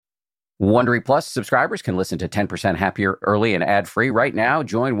Wondery Plus subscribers can listen to 10% Happier early and ad-free right now.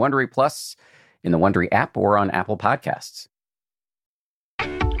 Join Wondery Plus in the Wondery app or on Apple Podcasts.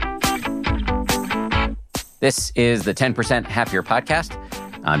 This is the 10% Happier podcast.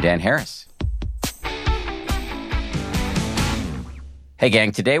 I'm Dan Harris. Hey,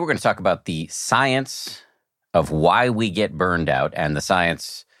 gang. Today we're going to talk about the science of why we get burned out and the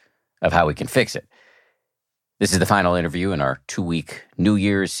science of how we can fix it. This is the final interview in our 2-week New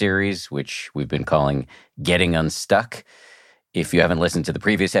Year's series, which we've been calling Getting Unstuck. If you haven't listened to the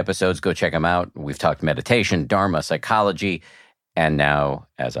previous episodes, go check them out. We've talked meditation, Dharma, psychology, and now,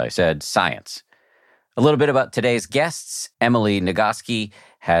 as I said, science. A little bit about today's guests. Emily Nagoski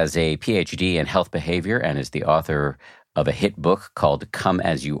has a PhD in health behavior and is the author of a hit book called Come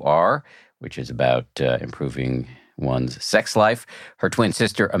As You Are, which is about improving one's sex life. Her twin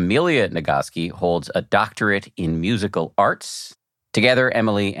sister, Amelia Nagoski, holds a doctorate in musical arts. Together,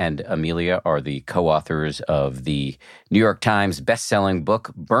 Emily and Amelia are the co-authors of the New York Times best-selling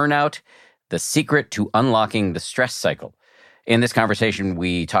book, Burnout: The Secret to Unlocking the Stress Cycle. In this conversation,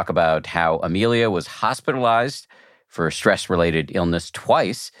 we talk about how Amelia was hospitalized for stress-related illness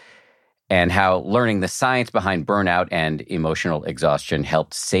twice, and how learning the science behind burnout and emotional exhaustion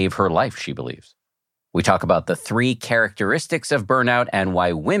helped save her life, she believes. We talk about the 3 characteristics of burnout and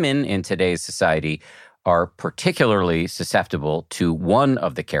why women in today's society are particularly susceptible to one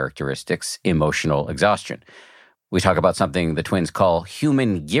of the characteristics, emotional exhaustion. We talk about something the twins call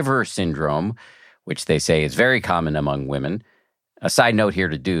human giver syndrome, which they say is very common among women. A side note here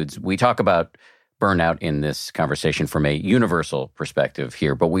to dudes, we talk about burnout in this conversation from a universal perspective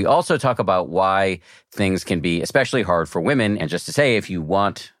here, but we also talk about why things can be especially hard for women. And just to say, if you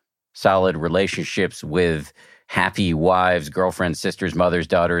want solid relationships with happy wives, girlfriends, sisters, mothers,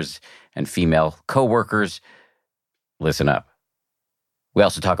 daughters, and female coworkers, listen up. We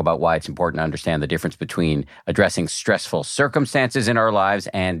also talk about why it's important to understand the difference between addressing stressful circumstances in our lives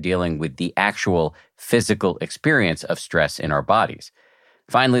and dealing with the actual physical experience of stress in our bodies.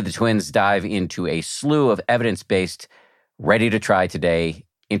 Finally, the twins dive into a slew of evidence-based, ready-to-try today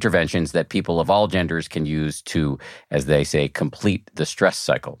interventions that people of all genders can use to, as they say, complete the stress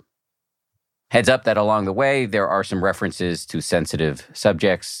cycle. Heads up that along the way, there are some references to sensitive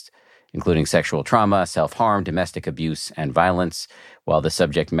subjects, including sexual trauma, self-harm, domestic abuse, and violence. While the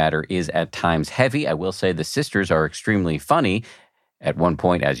subject matter is at times heavy, I will say the sisters are extremely funny. At one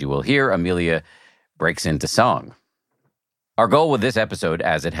point, as you will hear, Amelia breaks into song. Our goal with this episode,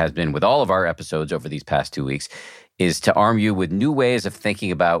 as it has been with all of our episodes over these past 2 weeks, is to arm you with new ways of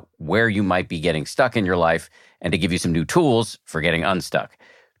thinking about where you might be getting stuck in your life and to give you some new tools for getting unstuck.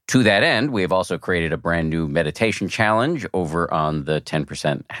 To that end, we have also created a brand new meditation challenge over on the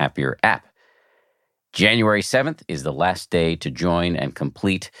 10% Happier app. January 7th is the last day to join and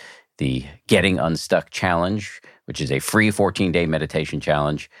complete the Getting Unstuck challenge, which is a free 14-day meditation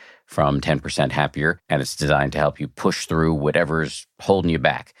challenge from 10% Happier, and it's designed to help you push through whatever's holding you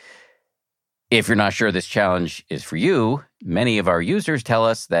back. If you're not sure this challenge is for you, many of our users tell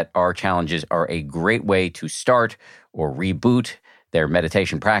us that our challenges are a great way to start or reboot their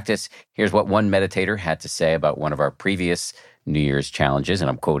meditation practice. Here's what one meditator had to say about one of our previous New Year's challenges, and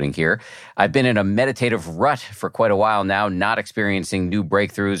I'm quoting here. "I've been in a meditative rut for quite a while now, not experiencing new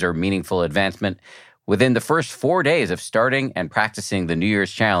breakthroughs or meaningful advancement. Within the first 4 days of starting and practicing the New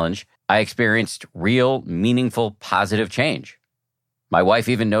Year's challenge, I experienced real, meaningful, positive change. My wife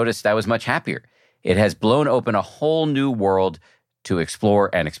even noticed I was much happier. It has blown open a whole new world to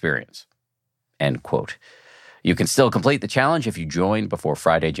explore and experience." End quote. You can still complete the challenge if you join before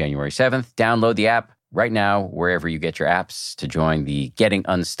Friday, January 7th. Download the app right now, wherever you get your apps, to join the Getting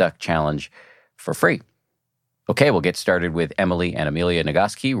Unstuck challenge for free. Okay, we'll get started with Emily and Amelia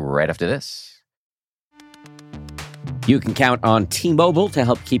Nagoski right after this. You can count on T-Mobile to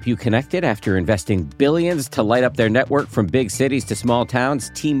help keep you connected after investing billions to light up their network from big cities to small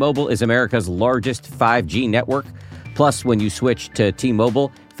towns. T-Mobile is America's largest 5G network. Plus, when you switch to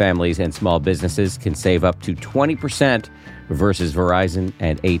T-Mobile, families and small businesses can save up to 20% versus Verizon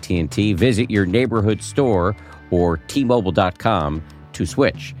and AT&T. Visit your neighborhood store or T-Mobile.com to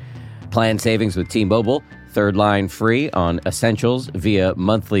switch. Plan savings with T-Mobile. Third line free on essentials via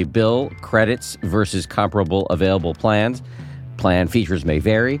monthly bill credits versus comparable available plans. Plan features may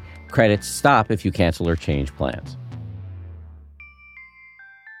vary. Credits stop if you cancel or change plans.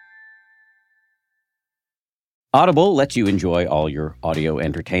 Audible lets you enjoy all your audio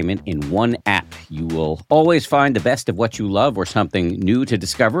entertainment in one app. You will always find the best of what you love or something new to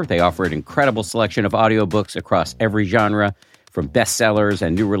discover. They offer an incredible selection of audiobooks across every genre, from bestsellers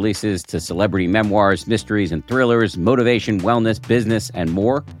and new releases to celebrity memoirs, mysteries and thrillers, motivation, wellness, business, and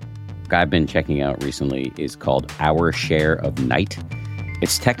more. book I've been checking out recently is called Our Share of Night.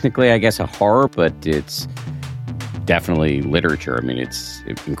 It's technically, I guess, a horror, but it's definitely literature. I mean, it's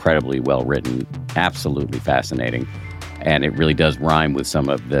incredibly well written, absolutely fascinating. And it really does rhyme with some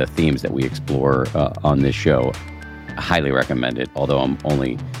of the themes that we explore on this show. I highly recommend it, although I'm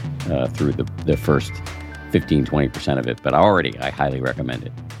only through the first 15-20% of it. But I highly recommend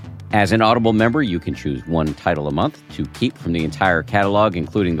it. As an Audible member, you can choose one title a month to keep from the entire catalog,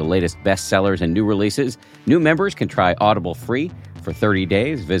 including the latest bestsellers and new releases. New members can try Audible free for 30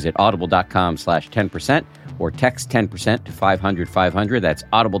 days. Visit audible.com/10% or text 10% to 500-500. That's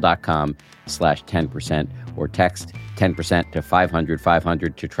audible.com/10% or text 10% to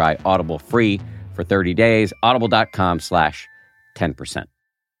 500-500 to try Audible free for 30 days. Audible.com/10%.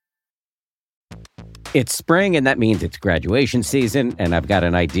 It's spring, and that means it's graduation season, and I've got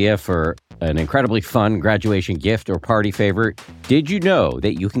an idea for an incredibly fun graduation gift or party favor. Did you know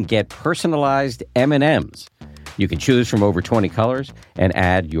that you can get personalized M&Ms? You can choose from over 20 colors and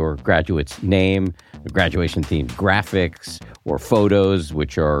add your graduate's name, graduation-themed graphics, or photos,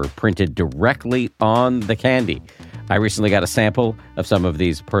 which are printed directly on the candy. I recently got a sample of some of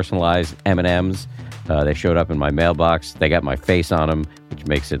these personalized M&Ms. They showed up in my mailbox. They got my face on them, which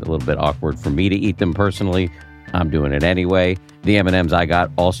makes it a little bit awkward for me to eat them personally. I'm doing it anyway. The M&Ms I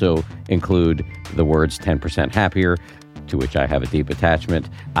got also include the words 10% happier, to which I have a deep attachment.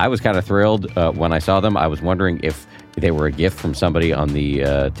 I was kind of thrilled when I saw them. I was wondering if they were a gift from somebody on the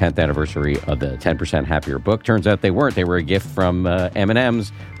 10th anniversary of the 10% Happier book. Turns out they weren't. They were a gift from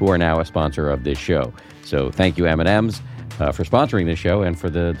M&Ms, who are now a sponsor of this show. So thank you, M&Ms. For sponsoring this show and for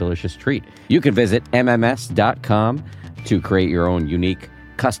the delicious treat. You can visit mms.com to create your own unique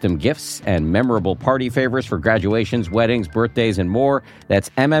custom gifts and memorable party favors for graduations, weddings, birthdays, and more. That's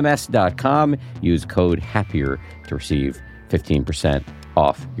mms.com. Use code HAPPIER to receive 15%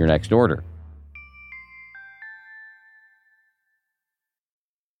 off your next order.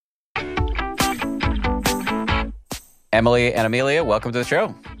 Emily and Amelia, welcome to the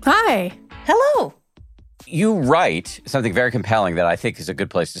show. Hi. Hello. You write something very compelling that I think is a good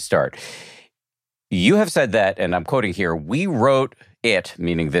place to start. You have said that, and I'm quoting here, we wrote it,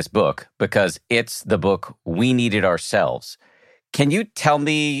 meaning this book, because it's the book we needed ourselves. Can you tell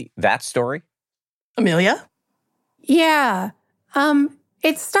me that story? Amelia? Yeah.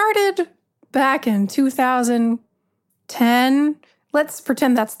 It started back in 2010. Let's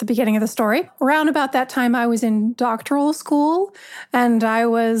pretend that's the beginning of the story. Around about that time, I was in doctoral school, and I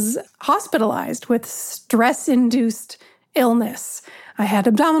was hospitalized with stress-induced illness. I had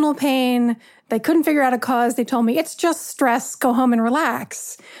abdominal pain. They couldn't figure out a cause. They told me, it's just stress, go home and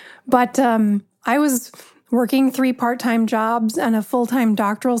relax. But I was working 3 part-time jobs and a full-time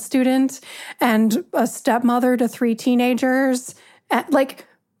doctoral student and a stepmother to 3 teenagers,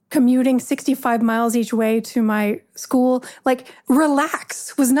 commuting 65 miles each way to my school.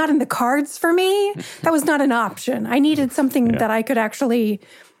 Relax was not in the cards for me. That was not an option. I needed something that I could actually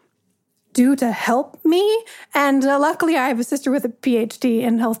do to help me. And luckily, I have a sister with a PhD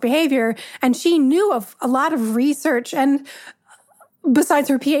in health behavior, and she knew of a lot of research. And besides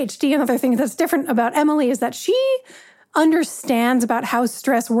her PhD, another thing that's different about Emily is that she understands about how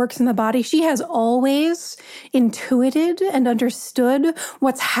stress works in the body. She has always intuited and understood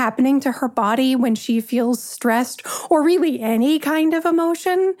what's happening to her body when she feels stressed or really any kind of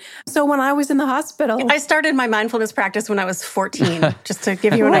emotion. So when I was in the hospital... I started my mindfulness practice when I was 14, just to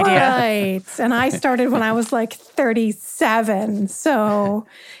give you an idea. Right. And I started when I was 37. So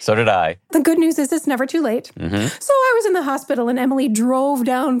did I. The good news is it's never too late. Mm-hmm. So I was in the hospital, and Emily drove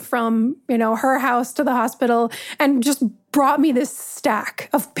down from, her house to the hospital and just brought me this stack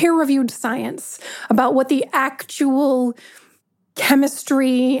of peer-reviewed science about what the actual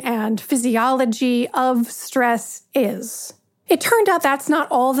chemistry and physiology of stress is. It turned out that's not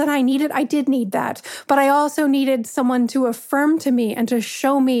all that I needed. I did need that. But I also needed someone to affirm to me and to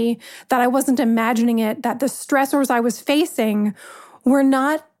show me that I wasn't imagining it, that the stressors I was facing were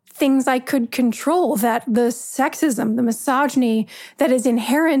not things I could control, that the sexism, the misogyny that is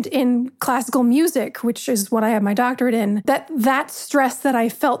inherent in classical music, which is what I have my doctorate in, that stress that I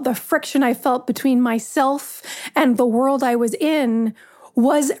felt, the friction I felt between myself and the world I was in,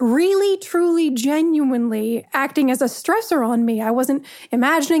 was really, truly, genuinely acting as a stressor on me. I wasn't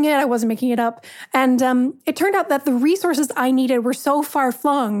imagining it. I wasn't making it up. And it turned out that the resources I needed were so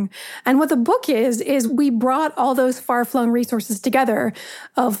far-flung. And what the book is we brought all those far-flung resources together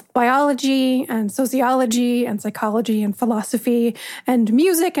of biology and sociology and psychology and philosophy and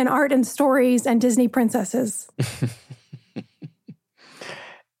music and art and stories and Disney princesses.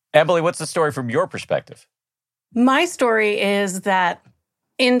 Emily, what's the story from your perspective? My story is that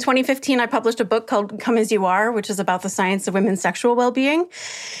In 2015, I published a book called Come As You Are, which is about the science of women's sexual well-being.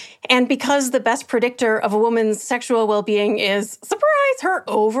 And because the best predictor of a woman's sexual well-being is, surprise, her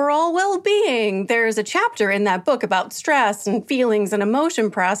overall well-being, there's a chapter in that book about stress and feelings and emotion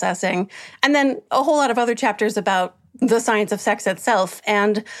processing, and then a whole lot of other chapters about the science of sex itself.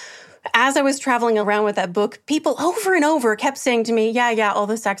 And as I was traveling around with that book, people over and over kept saying to me, yeah, all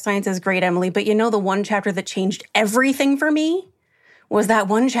the sex science is great, Emily, but you know the one chapter that changed everything for me was that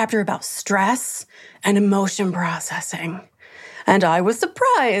one chapter about stress and emotion processing. And I was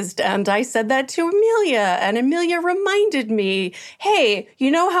surprised, and I said that to Amelia, and Amelia reminded me, hey,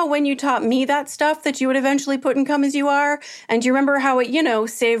 you know how when you taught me that stuff that you would eventually put in Come As You Are? And do you remember how it,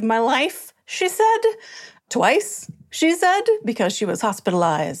 saved my life? She said. Twice, she said, because she was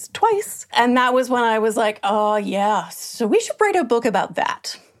hospitalized twice. And that was when I was like, oh, yeah, so we should write a book about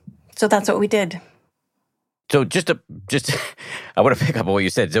that. So that's what we did. So I want to pick up on what you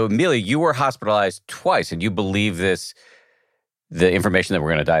said. So, Amelia, you were hospitalized twice, and you believe the information that we're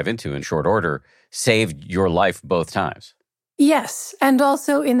going to dive into in short order, saved your life both times. Yes. And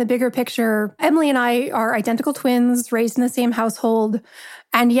also in the bigger picture, Emily and I are identical twins, raised in the same household,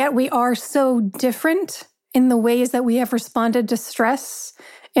 and yet we are so different in the ways that we have responded to stress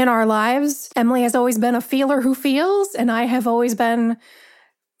in our lives. Emily has always been a feeler who feels, and I have always been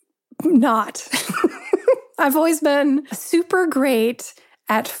not. I've always been super great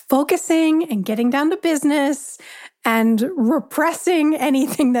at focusing and getting down to business and repressing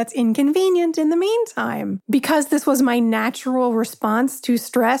anything that's inconvenient in the meantime. Because this was my natural response to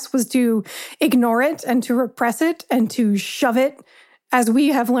stress, was to ignore it and to repress it and to shove it, as we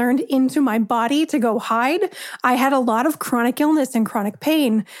have learned, into my body to go hide. I had a lot of chronic illness and chronic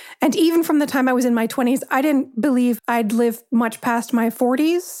pain. And even from the time I was in my 20s, I didn't believe I'd live much past my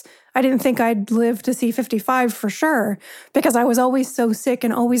 40s. I didn't think I'd live to see 55 for sure, because I was always so sick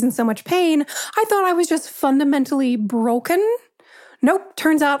and always in so much pain. I thought I was just fundamentally broken. Nope,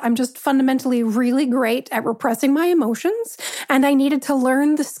 turns out I'm just fundamentally really great at repressing my emotions, and I needed to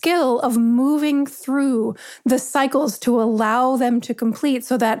learn the skill of moving through the cycles to allow them to complete,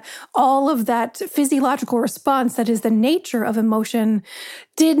 so that all of that physiological response that is the nature of emotion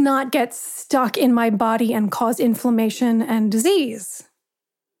did not get stuck in my body and cause inflammation and disease.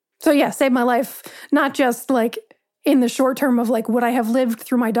 So yeah, saved my life, not just like in the short term of like, would I have lived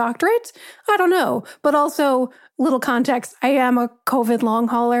through my doctorate? I don't know. But also, little context, I am a COVID long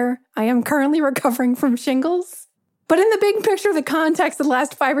hauler. I am currently recovering from shingles. But in the big picture, the context of the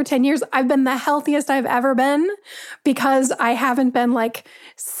last 5 or 10 years, I've been the healthiest I've ever been, because I haven't been like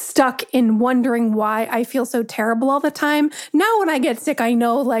stuck in wondering why I feel so terrible all the time. Now when I get sick, I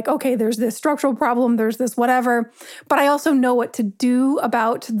know like, okay, there's this structural problem, there's this whatever, but I also know what to do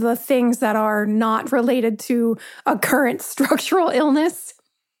about the things that are not related to a current structural illness.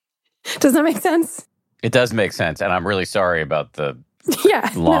 Does that make sense? It does make sense. And I'm really sorry about the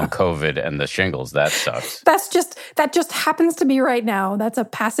long COVID and the shingles. That sucks. That just happens to be right now. That's a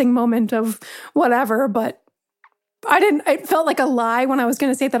passing moment of whatever, but it felt like a lie when I was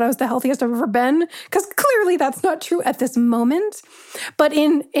going to say that I was the healthiest I've ever been, because clearly that's not true at this moment. But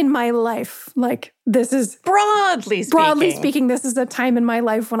in my life, like this is broadly speaking, this is a time in my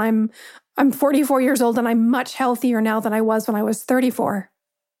life when I'm 44 years old and I'm much healthier now than I was when I was 34.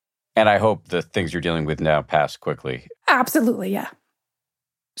 And I hope the things you're dealing with now pass quickly. Absolutely, yeah.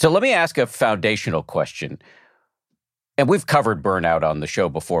 So let me ask a foundational question. And we've covered burnout on the show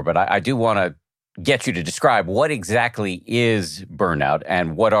before, but I do want to get you to describe what exactly is burnout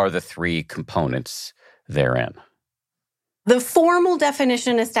and what are the 3 components therein. The formal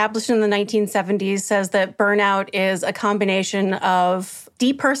definition established in the 1970s says that burnout is a combination of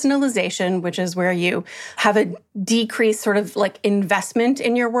depersonalization, which is where you have a decreased sort of like investment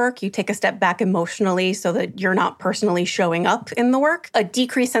in your work. You take a step back emotionally so that you're not personally showing up in the work. A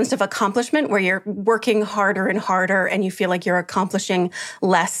decreased sense of accomplishment where you're working harder and harder and you feel like you're accomplishing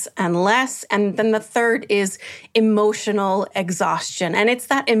less and less. And then the third is emotional exhaustion. And it's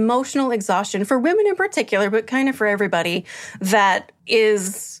that emotional exhaustion for women in particular, but kind of for everybody, that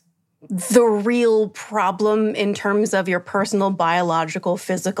is the real problem in terms of your personal biological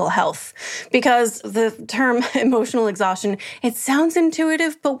physical health. Because the term emotional exhaustion, it sounds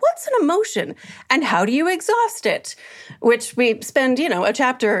intuitive, but what's an emotion and how do you exhaust it? Which we spend, a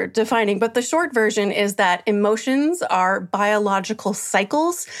chapter defining. But the short version is that emotions are biological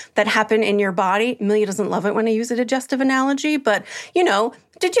cycles that happen in your body. Amelia doesn't love it when I use a digestive analogy, but,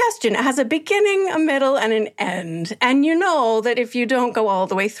 digestion has a beginning, a middle, and an end. And you know that if you don't go all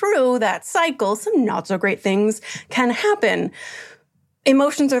the way through that cycle, some not so great things can happen.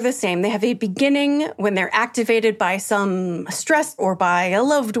 Emotions are the same. They have a beginning when they're activated by some stress or by a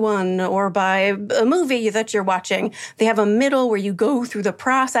loved one or by a movie that you're watching. They have a middle where you go through the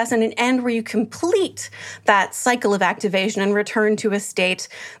process and an end where you complete that cycle of activation and return to a state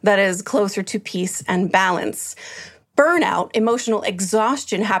that is closer to peace and balance. Burnout, emotional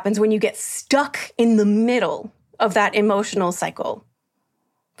exhaustion, happens when you get stuck in the middle of that emotional cycle.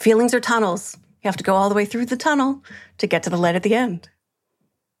 Feelings are tunnels. You have to go all the way through the tunnel to get to the light at the end.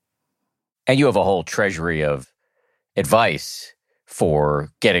 And you have a whole treasury of advice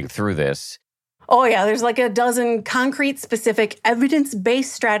for getting through this. Oh, yeah. There's like a dozen concrete, specific,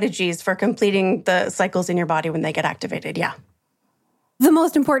 evidence-based strategies for completing the cycles in your body when they get activated. Yeah. The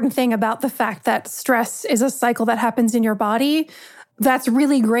most important thing about the fact that stress is a cycle that happens in your body, that's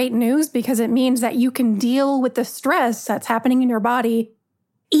really great news because it means that you can deal with the stress that's happening in your body,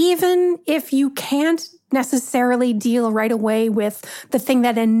 even if you can't necessarily deal right away with the thing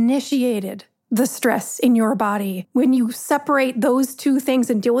that initiated the stress in your body. When you separate those two things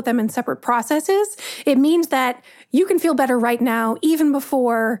and deal with them in separate processes, it means that you can feel better right now, even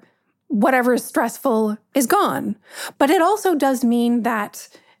before whatever is stressful is gone. But it also does mean that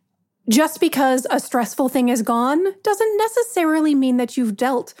just because a stressful thing is gone doesn't necessarily mean that you've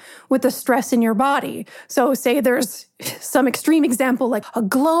dealt with the stress in your body. So say there's some extreme example like a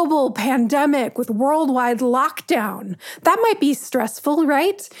global pandemic with worldwide lockdown. That might be stressful,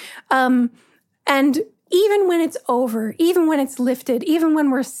 right? And even when it's over, even when it's lifted, even when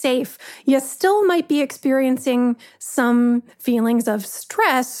we're safe, you still might be experiencing some feelings of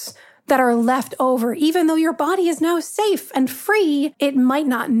stress that are left over. Even though your body is now safe and free, it might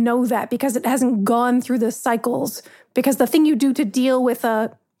not know that because it hasn't gone through the cycles. Because the thing you do to deal with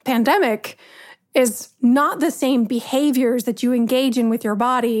a pandemic is not the same behaviors that you engage in with your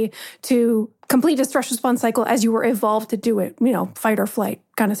body to complete a stress response cycle as you were evolved to do it, fight or flight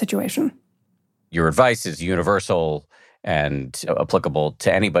kind of situation. Your advice is universal and applicable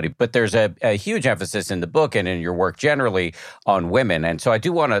to anybody. But there's a huge emphasis in the book and in your work generally on women. And so I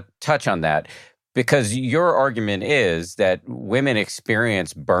do want to touch on that because your argument is that women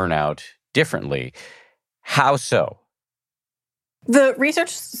experience burnout differently. How so? The research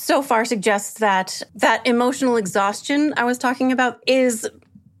so far suggests that emotional exhaustion I was talking about is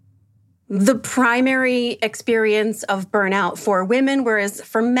the primary experience of burnout for women, whereas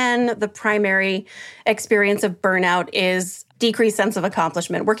for men, the primary experience of burnout is decreased sense of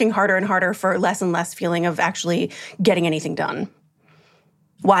accomplishment, working harder and harder for less and less feeling of actually getting anything done.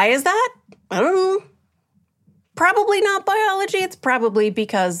 Why is that? I don't know. Probably not biology. It's probably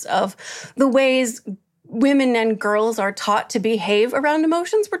because of the ways women and girls are taught to behave around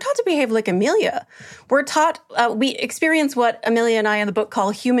emotions. We're taught to behave like Amelia. We're taught, we experience what Amelia and I in the book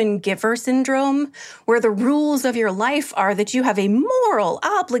call human giver syndrome, where the rules of your life are that you have a moral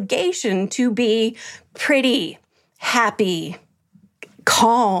obligation to be pretty, happy,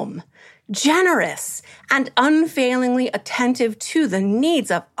 calm, generous, and unfailingly attentive to the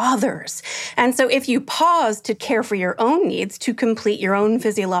needs of others. And so if you pause to care for your own needs, to complete your own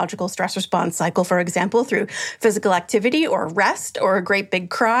physiological stress response cycle, for example, through physical activity or rest or a great big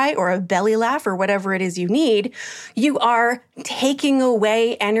cry or a belly laugh or whatever it is you need, you are taking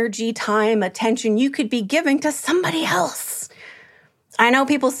away energy, time, attention you could be giving to somebody else. I know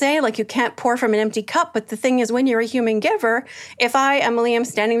people say, you can't pour from an empty cup, but the thing is, when you're a human giver, if I, Emily, am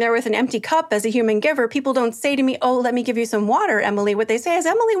standing there with an empty cup as a human giver, people don't say to me, oh, let me give you some water, Emily. What they say is,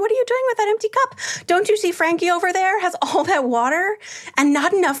 Emily, what are you doing with that empty cup? Don't you see Frankie over there has all that water and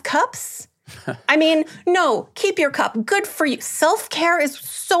not enough cups? I mean, no, keep your cup. Good for you. Self-care is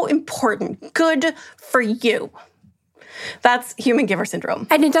so important. Good for you. That's human giver syndrome.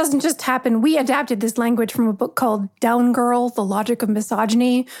 And it doesn't just happen. We adapted this language from a book called Down Girl, The Logic of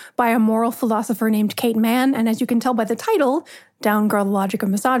Misogyny by a moral philosopher named Kate Mann. And as you can tell by the title, Down Girl, The Logic of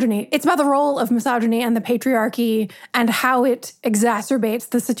Misogyny, it's about the role of misogyny and the patriarchy and how it exacerbates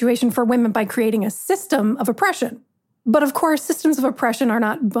the situation for women by creating a system of oppression. But of course, systems of oppression are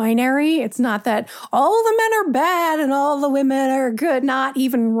not binary. It's not that all the men are bad and all the women are good, not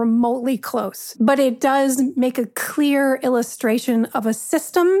even remotely close. But it does make a clear illustration of a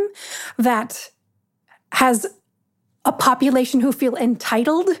system that has a population who feel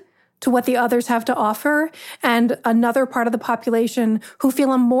entitled to what the others have to offer, and another part of the population who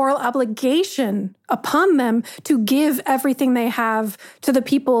feel a moral obligation upon them to give everything they have to the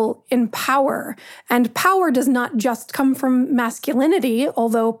people in power. And power does not just come from masculinity,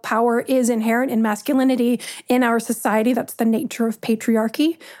 although power is inherent in masculinity in our society. That's the nature of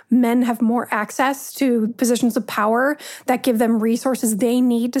patriarchy. Men have more access to positions of power that give them resources they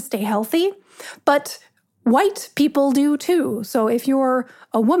need to stay healthy. But white people do too. So if you're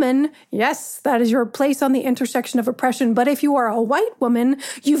a woman, yes, that is your place on the intersection of oppression. But if you are a white woman,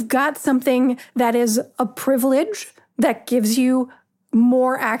 you've got something that is a privilege that gives you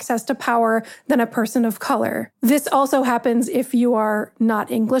more access to power than a person of color. This also happens if you are not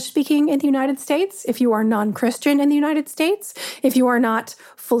English speaking in the United States, if you are non-Christian in the United States, if you are not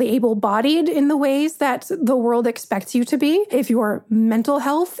fully able-bodied in the ways that the world expects you to be, if your mental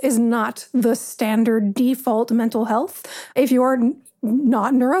health is not the standard default mental health, if you are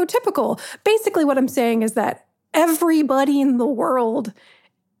not neurotypical. Basically, what I'm saying is that everybody in the world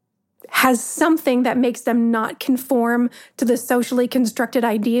has something that makes them not conform to the socially constructed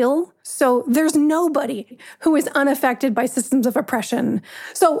ideal. So there's nobody who is unaffected by systems of oppression.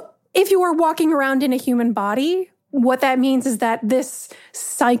 So if you are walking around in a human body, what that means is that this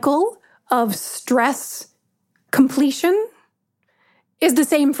cycle of stress completion is the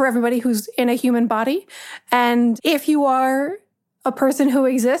same for everybody who's in a human body. And if you are a person who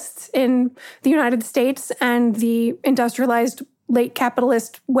exists in the United States and the industrialized late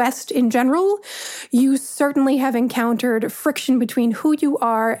capitalist West in general, you certainly have encountered friction between who you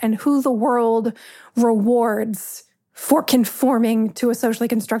are and who the world rewards for conforming to a socially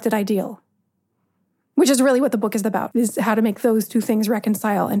constructed ideal. Which is really what the book is about, is how to make those two things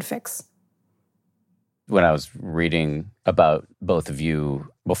reconcile and fix. When I was reading about both of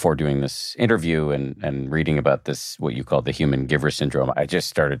you before doing this interview and reading about this, what you call the human giver syndrome, I just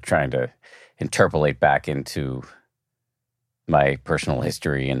started trying to interpolate back into my personal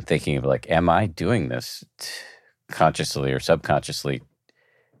history and thinking of like, am I doing this consciously or subconsciously?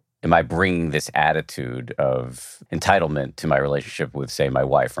 Am I bringing this attitude of entitlement to my relationship with, say, my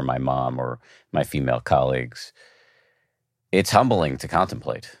wife or my mom or my female colleagues? It's humbling to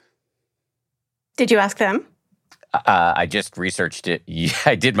contemplate. Did you ask them? I just researched it.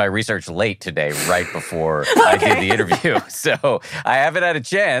 I did my research late today, right before I did the interview. So I haven't had a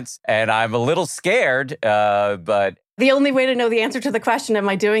chance, and I'm a little scared, but the only way to know the answer to the question, am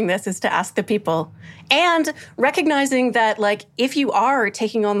I doing this, is to ask the people. And recognizing that, like, if you are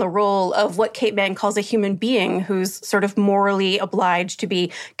taking on the role of what Kate Mann calls a human being who's sort of morally obliged to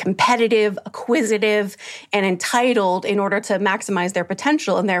be competitive, acquisitive, and entitled in order to maximize their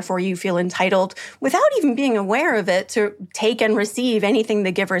potential, and therefore you feel entitled without even being aware of it to take and receive anything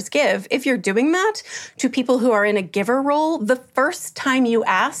the givers give, if you're doing that to people who are in a giver role, the first time you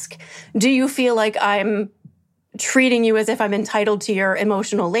ask, do you feel like I'm treating you as if I'm entitled to your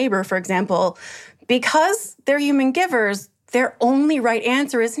emotional labor, for example, because they're human givers, their only right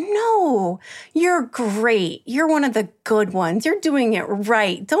answer is, no, you're great. You're one of the good ones. You're doing it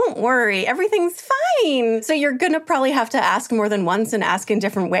right. Don't worry. Everything's fine. So you're going to probably have to ask more than once and ask in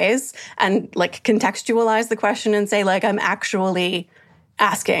different ways and like contextualize the question and say, like, I'm actually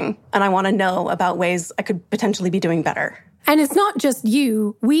asking and I want to know about ways I could potentially be doing better. And it's not just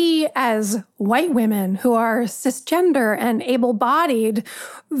you. We as white women who are cisgender and able-bodied,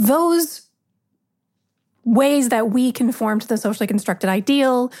 those ways that we conform to the socially constructed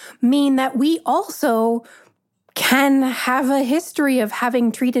ideal mean that we also can have a history of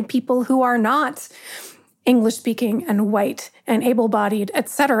having treated people who are not English-speaking and white and able-bodied,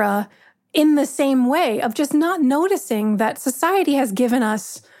 etc., in the same way, of just not noticing that society has given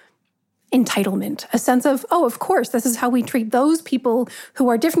us entitlement, a sense of, oh, of course, this is how we treat those people who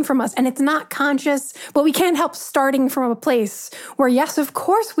are different from us. And it's not conscious, but we can't help starting from a place where, yes, of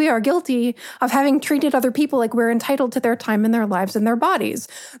course, we are guilty of having treated other people like we're entitled to their time and their lives and their bodies.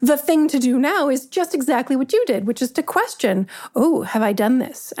 The thing to do now is just exactly what you did, which is to question, oh, have I done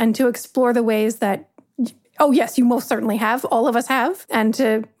this? And to explore the ways that, oh, yes, you most certainly have. All of us have. And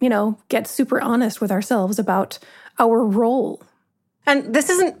to, get super honest with ourselves about our role. And this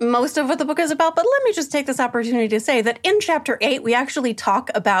isn't most of what the book is about, but let me just take this opportunity to say that in Chapter 8, we actually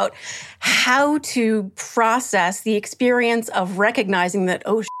talk about how to process the experience of recognizing that,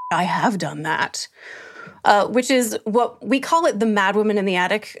 oh, I have done that, which is what we call it the Mad Woman in the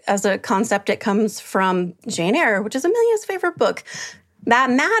Attic as a concept. It comes from Jane Eyre, which is Amelia's favorite book. That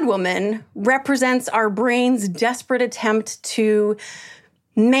Mad Woman represents our brain's desperate attempt to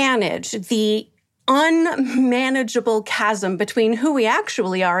manage the unmanageable chasm between who we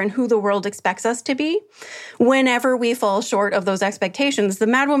actually are and who the world expects us to be. Whenever we fall short of those expectations, the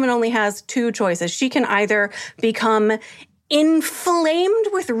Mad Woman only has two choices. She can either become inflamed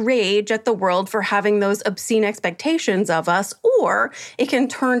with rage at the world for having those obscene expectations of us, or it can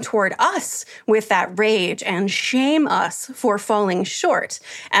turn toward us with that rage and shame us for falling short.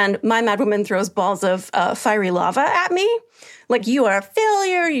 And my Mad Woman throws balls of fiery lava at me. Like, you are a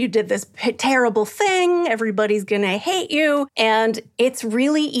failure, you did this terrible thing, everybody's gonna hate you. And it's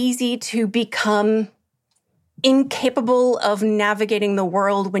really easy to become incapable of navigating the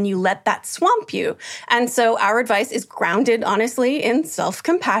world when you let that swamp you. And so our advice is grounded, honestly, in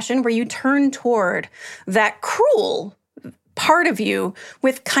self-compassion, where you turn toward that cruel part of you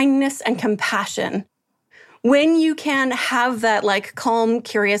with kindness and compassion. When you can have that like calm,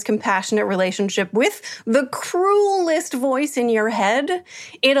 curious, compassionate relationship with the cruelest voice in your head,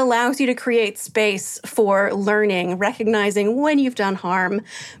 it allows you to create space for learning, recognizing when you've done harm,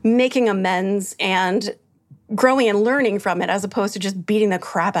 making amends, and growing and learning from it, as opposed to just beating the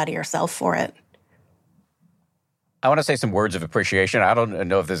crap out of yourself for it. I want to say some words of appreciation. I don't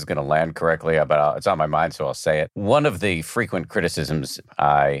know if this is going to land correctly, but it's on my mind, so I'll say it. One of the frequent criticisms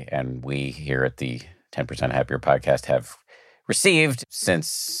I and we here at the 10% Happier podcast have received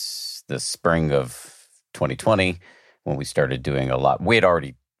since the spring of 2020, when we started doing a lot. We had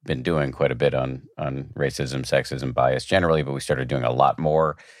already been doing quite a bit on racism, sexism, bias generally, but we started doing a lot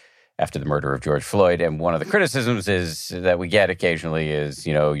more after the murder of George Floyd. And one of the criticisms is that we get occasionally is,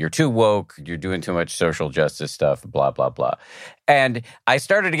 you're too woke, you're doing too much social justice stuff, blah, blah, blah. And I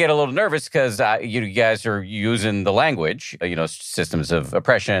started to get a little nervous because you guys are using the language, systems of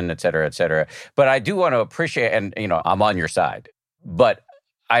oppression, et cetera, et cetera. But I do want to appreciate, and, I'm on your side. But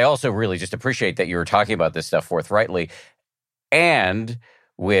I also really just appreciate that you're talking about this stuff forthrightly and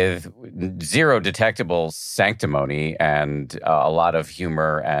with zero detectable sanctimony and a lot of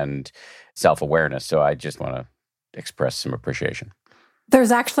humor and self-awareness. So I just want to express some appreciation.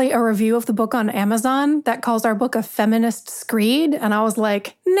 There's actually a review of the book on Amazon that calls our book a feminist screed. And I was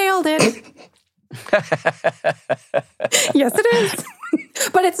like, nailed it. Yes, it is.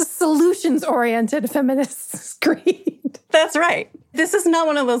 But it's a solutions-oriented feminist screed. That's right. This is not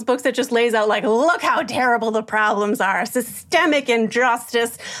one of those books that just lays out like, look how terrible the problems are, systemic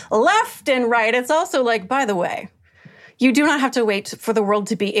injustice, left and right. It's also like, by the way, you do not have to wait for the world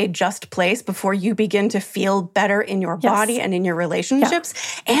to be a just place before you begin to feel better in your body and in your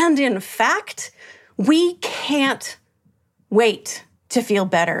relationships. Yeah. And in fact, we can't wait to feel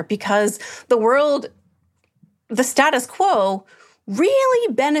better because the world, the status quo,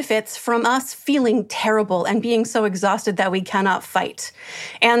 really benefits from us feeling terrible and being so exhausted that we cannot fight.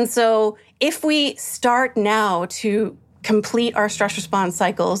 And so if we start now to complete our stress response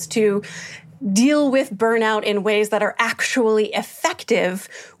cycles, to deal with burnout in ways that are actually effective,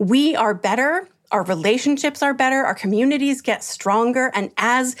 we are better, our relationships are better, our communities get stronger, and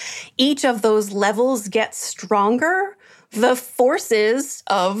as each of those levels get stronger, the forces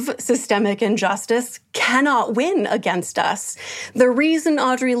of systemic injustice cannot win against us. The reason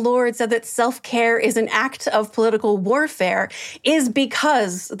Audre Lorde said that self-care is an act of political warfare is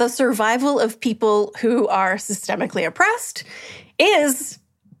because the survival of people who are systemically oppressed is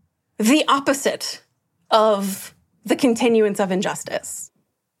the opposite of the continuance of injustice.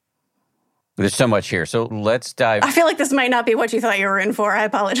 There's so much here, so let's dive. I feel like this might not be what you thought you were in for. I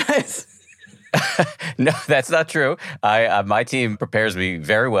apologize. No, that's not true. My team prepares me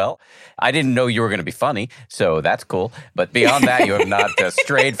very well. I didn't know you were going to be funny, so that's cool. But beyond that, you have not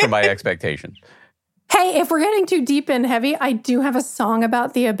strayed from my expectations. Hey, if we're getting too deep and heavy, I do have a song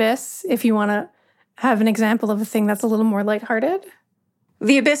about the abyss, if you want to have an example of a thing that's a little more lighthearted.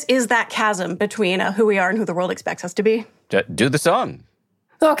 The abyss is that chasm between who we are and who the world expects us to be. Do the song.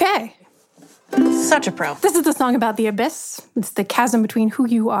 Okay. Such a pro. This is the song about the abyss. It's the chasm between who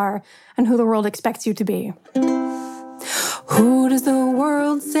you are and who the world expects you to be. Who does the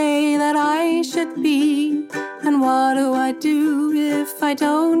world say that I should be? And what do I do if I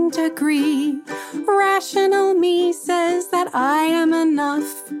don't agree? Rational me says that I am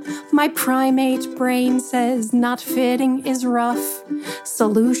enough. My primate brain says not fitting is rough.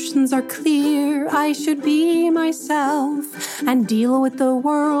 Solutions are clear, I should be myself and deal with the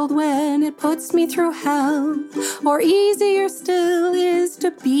world when it puts me through hell. Or easier still is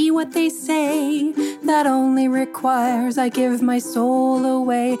to be what they say. That only requires I give my soul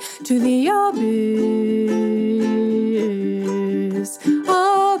away to the abyss.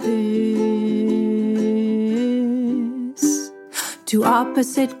 Abyss. Two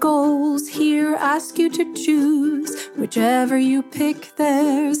opposite goals here ask you to choose. Whichever you pick,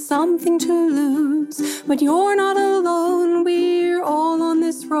 there's something to lose. But you're not alone, we're all on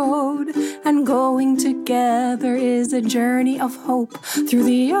this road. And going together is a journey of hope through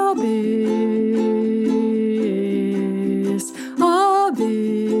the abyss.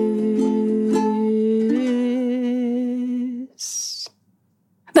 Abyss.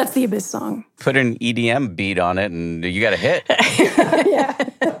 That's the Abyss song. Put an EDM beat on it and you got a hit. Yeah.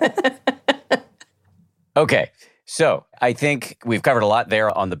 Okay, so I think we've covered a lot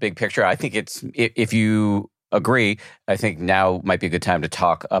there on the big picture. I think it's, if you agree, I think now might be a good time to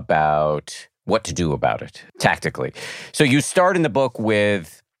talk about what to do about it tactically. So you start in the book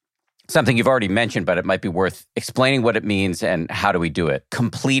with something you've already mentioned, but it might be worth explaining what it means and how do we do it.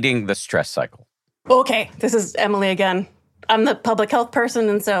 Completing the stress cycle. Okay, this is Emily again. I'm the public health person,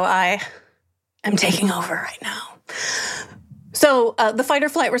 and so I am taking over right now. So the fight or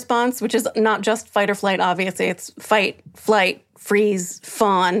flight response, which is not just fight or flight, obviously, it's fight, flight, freeze,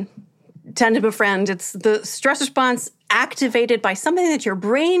 fawn, tend to befriend. It's the stress response activated by something that your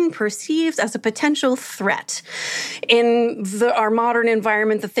brain perceives as a potential threat. In our modern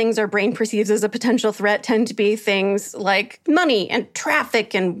environment, the things our brain perceives as a potential threat tend to be things like money and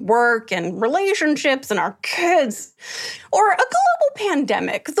traffic and work and relationships and our kids. Or a global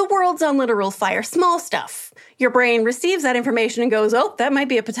pandemic, the world's on literal fire, small stuff. Your brain receives that information and goes, oh, that might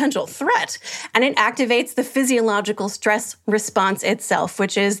be a potential threat. And it activates the physiological stress response itself,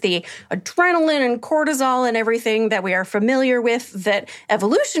 which is the adrenaline and cortisol and everything that we are familiar with that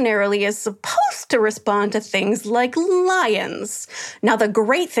evolutionarily is supposed to respond to things like lions. Now, the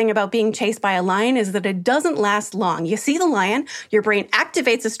great thing about being chased by a lion is that it doesn't last long. You see the lion, your brain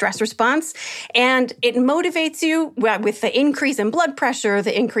activates a stress response, and it motivates you with the increase in blood pressure,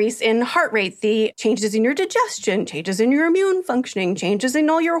 the increase in heart rate, the changes in your digestion, changes in your immune functioning, changes in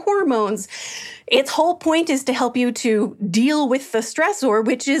all your hormones. Its whole point is to help you to deal with the stressor,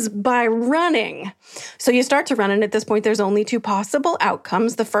 which is by running. So you start to run, and at this point, there's only two possible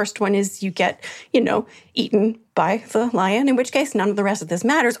outcomes. The first one is you get, eaten by the lion, in which case none of the rest of this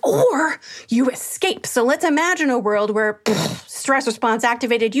matters, or you escape. So let's imagine a world where stress response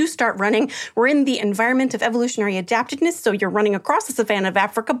activated, you start running. We're in the environment of evolutionary adaptedness, so you're running across the savannah of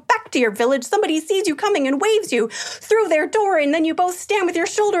Africa back to your village. Somebody sees you coming and waves you through their door, and then you both stand with your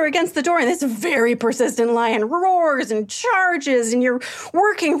shoulder against the door, and this very persistent lion roars and charges, and you're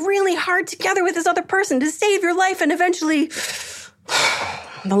working really hard together with this other person to save your life, and eventually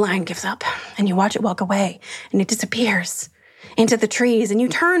the lion gives up, and you watch it walk away, and it disappears into the trees, and you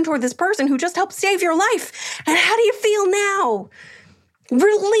turn toward this person who just helped save your life. And how do you feel now?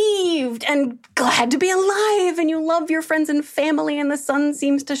 Relieved and glad to be alive, and you love your friends and family, and the sun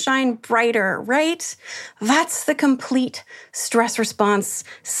seems to shine brighter, right? That's the complete stress response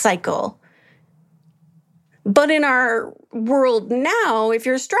cycle. But in our world now, if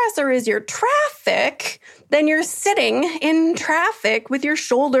your stressor is your traffic, then you're sitting in traffic with your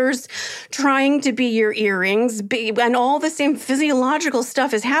shoulders trying to be your earrings, and all the same physiological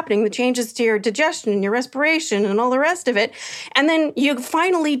stuff is happening, the changes to your digestion and your respiration and all the rest of it. And then you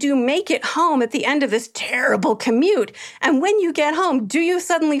finally do make it home at the end of this terrible commute. And when you get home, do you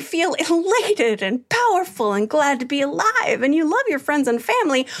suddenly feel elated and powerful and glad to be alive and you love your friends and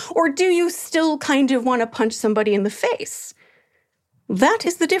family, or do you still kind of want to punch somebody in the face? That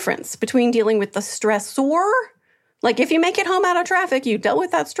is the difference between dealing with the stressor, like if you make it home out of traffic, you dealt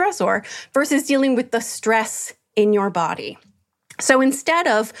with that stressor, versus dealing with the stress in your body. So instead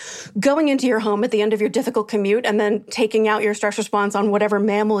of going into your home at the end of your difficult commute and then taking out your stress response on whatever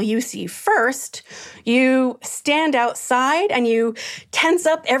mammal you see first, you stand outside and you tense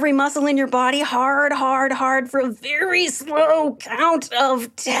up every muscle in your body hard, hard, hard for a very slow count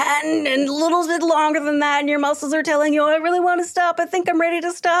of 10 and a little bit longer than that. And your muscles are telling you, I really want to stop. I think I'm ready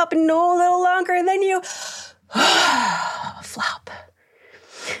to stop. And no, a little longer. And then you flop.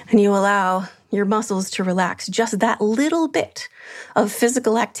 And you allow your muscles to relax. Just that little bit of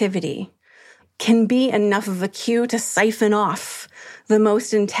physical activity can be enough of a cue to siphon off the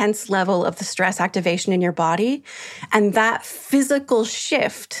most intense level of the stress activation in your body. And that physical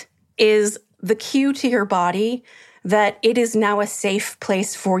shift is the cue to your body that it is now a safe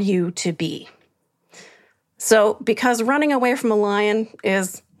place for you to be. So because running away from a lion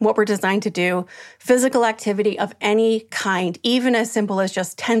is what we're designed to do, physical activity of any kind, even as simple as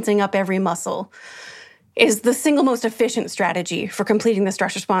just tensing up every muscle, is the single most efficient strategy for completing the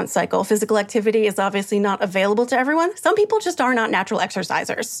stress response cycle. Physical activity is obviously not available to everyone. Some people just are not natural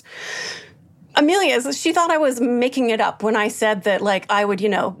exercisers. Amelia, she thought I was making it up when I said that, I would,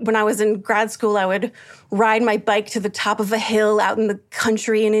 when I was in grad school, I would ride my bike to the top of a hill out in the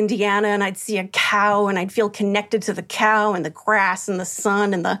country in Indiana, and I'd see a cow, and I'd feel connected to the cow and the grass and the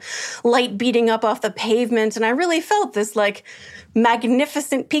sun and the light beating up off the pavement. And I really felt this,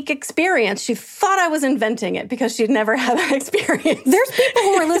 magnificent peak experience. She thought I was inventing it because she'd never had that experience. There's people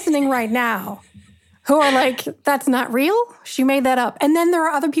who are listening right now who are like, that's not real. She made that up. And then there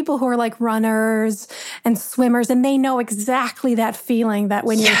are other people who are like runners and swimmers, and they know exactly that feeling that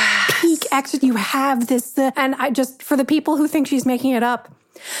when you peak exercise, you have this. And I just, for the people who think she's making it up,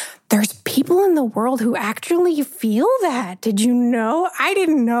 there's people in the world who actually feel that. Did you know? I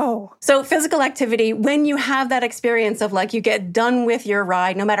didn't know. So physical activity, when you have that experience of like you get done with your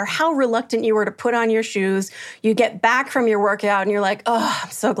ride, no matter how reluctant you were to put on your shoes, you get back from your workout and you're like, oh,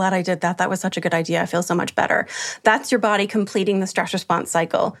 I'm so glad I did that. That was such a good idea. I feel so much better. That's your body completing the stress response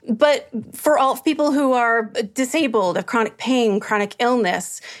cycle. But for all people who are disabled, of chronic pain, chronic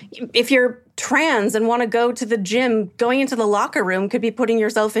illness, if you're trans and want to go to the gym, going into the locker room could be putting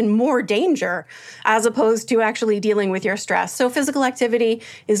yourself in more danger as opposed to actually dealing with your stress. So physical activity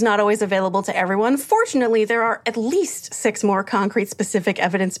is not always available to everyone. Fortunately, there are at least 6 more concrete, specific,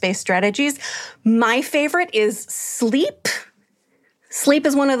 evidence-based strategies. My favorite is sleep. Sleep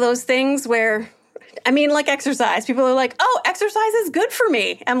is one of those things where, I mean, like exercise. People are like, oh, exercise is good for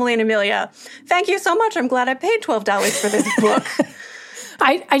me, Emily and Amelia. Thank you so much. I'm glad I paid $12 for this book.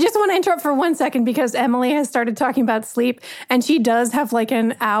 I just want to interrupt for 1 second because Emily has started talking about sleep, and she does have like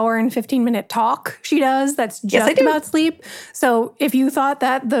an hour and 15-minute talk she does that's just about sleep. So if you thought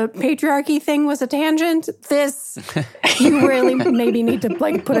that the patriarchy thing was a tangent, you really maybe need to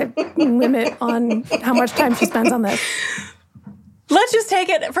like put a limit on how much time she spends on this. Let's just take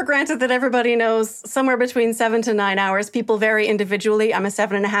it for granted that everybody knows somewhere between 7 to 9 hours. People vary individually. I'm a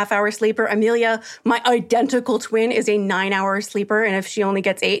 7.5-hour sleeper. Amelia, my identical twin, is a 9-hour sleeper. And if she only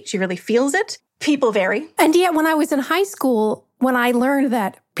gets 8, she really feels it. People vary. And yet when I was in high school, when I learned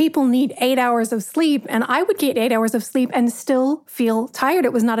that people need 8 hours of sleep, and I would get 8 hours of sleep and still feel tired,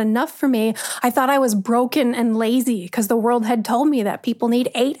 it was not enough for me. I thought I was broken and lazy because the world had told me that people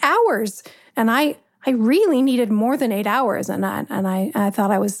need 8 hours. And I really needed more than 8 hours, and I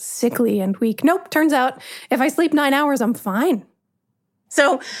thought I was sickly and weak. Nope, turns out if I sleep 9 hours, I'm fine.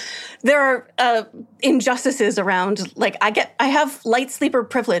 So there are injustices around, like I have light sleeper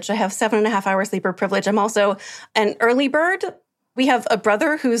privilege. I have 7.5-hour sleeper privilege. I'm also an early bird. We have a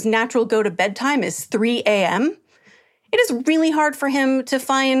brother whose natural go-to-bed time is 3 a.m. It is really hard for him to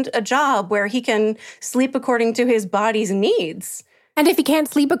find a job where he can sleep according to his body's needs. And if he can't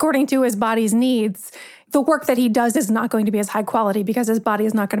sleep according to his body's needs, the work that he does is not going to be as high quality because his body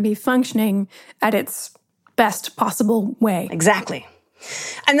is not going to be functioning at its best possible way. Exactly.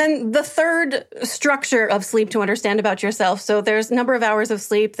 And then the third structure of sleep to understand about yourself. So there's number of hours of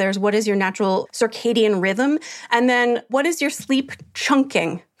sleep. There's what is your natural circadian rhythm. And then what is your sleep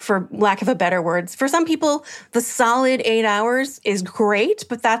chunking, for lack of a better words. For some people, the solid 8 hours is great,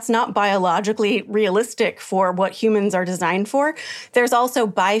 but that's not biologically realistic for what humans are designed for. There's also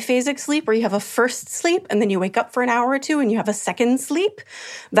biphasic sleep, where you have a first sleep and then you wake up for an hour or two and you have a second sleep.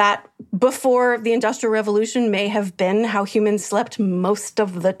 That before the Industrial Revolution may have been how humans slept most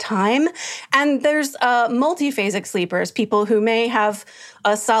of the time. And there's multiphasic sleepers, people who may have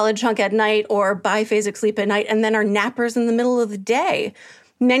a solid chunk at night or biphasic sleep at night and then are nappers in the middle of the day.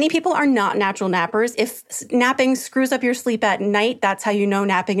 Many people are not natural nappers. If napping screws up your sleep at night, that's how you know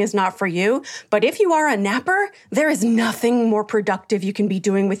napping is not for you. But if you are a napper, there is nothing more productive you can be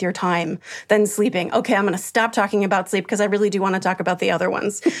doing with your time than sleeping. Okay, I'm going to stop talking about sleep because I really do want to talk about the other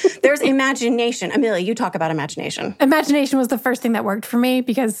ones. There's imagination. Amelia, you talk about imagination. Imagination was the first thing that worked for me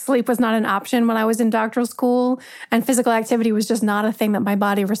because sleep was not an option when I was in doctoral school, and physical activity was just not a thing that my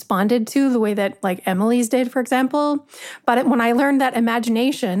body responded to the way that like Emily's did, for example. But when I learned that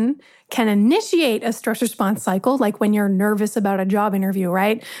imagination can initiate a stress response cycle, like when you're nervous about a job interview,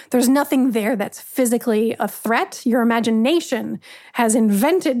 right? There's nothing there that's physically a threat. Your imagination has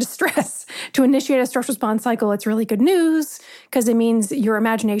invented stress to initiate a stress response cycle. It's really good news because it means your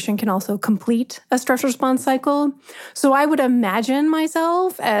imagination can also complete a stress response cycle. So I would imagine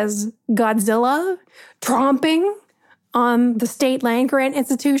myself as Godzilla tromping on the state land-grant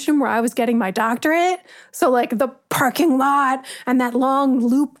institution where I was getting my doctorate. So like the parking lot and that long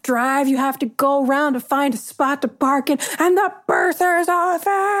loop drive you have to go around to find a spot to park in, and the bursar's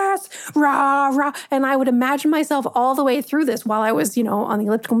office, rah, rah. And I would imagine myself all the way through this while I was, on the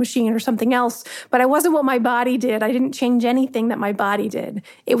elliptical machine or something else. But I wasn't what my body did. I didn't change anything that my body did.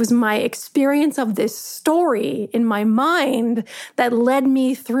 It was my experience of this story in my mind that led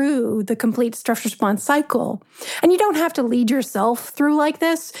me through the complete stress response cycle. And you don't have to lead yourself through like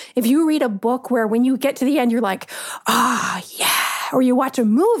this. If you read a book where when you get to the end, you're like, yeah. Or you watch a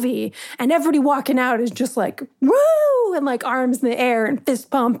movie and everybody walking out is just like, woo, and like arms in the air and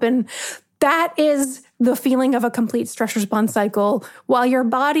fist pump. And that is the feeling of a complete stress response cycle while your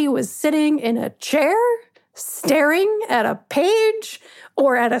body was sitting in a chair, staring at a page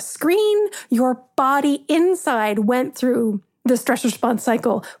or at a screen. Your body inside went through the stress response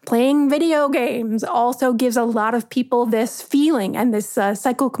cycle. Playing video games also gives a lot of people this feeling and this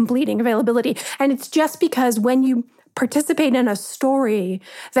cycle completing availability. And it's just because when you participate in a story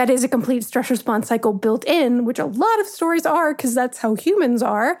that is a complete stress response cycle built in, which a lot of stories are because that's how humans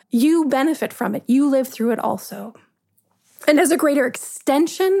are, you benefit from it. You live through it also. And as a greater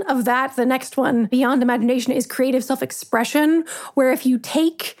extension of that, the next one, beyond imagination, is creative self-expression, where if you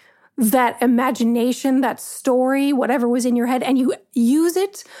take that imagination, that story, whatever was in your head, and you use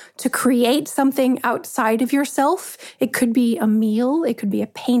it to create something outside of yourself. It could be a meal, it could be a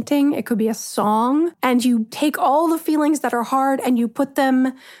painting, it could be a song, and you take all the feelings that are hard and you put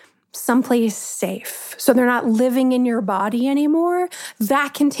them someplace safe. So they're not living in your body anymore.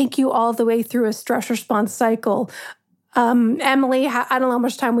 That can take you all the way through a stress response cycle. Emily, I don't know how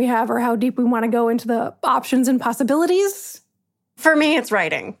much time we have or how deep we want to go into the options and possibilities. For me, it's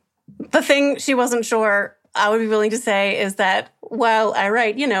writing. The thing she wasn't sure I would be willing to say is that while I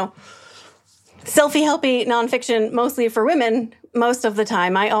write, selfie-helpy nonfiction mostly for women most of the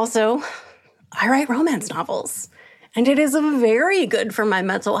time, I write romance novels. And it is very good for my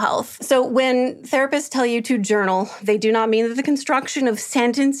mental health. So when therapists tell you to journal, they do not mean that the construction of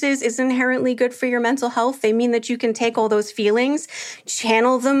sentences is inherently good for your mental health. They mean that you can take all those feelings,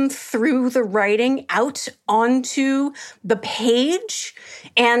 channel them through the writing out onto the page,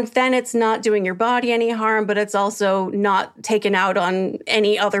 and then it's not doing your body any harm, but it's also not taken out on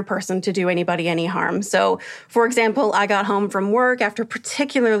any other person to do anybody any harm. So, for example, I got home from work after a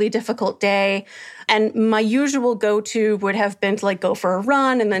particularly difficult day, and my usual go-to would have been to go for a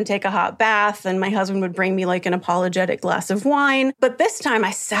run and then take a hot bath. And my husband would bring me an apologetic glass of wine. But this time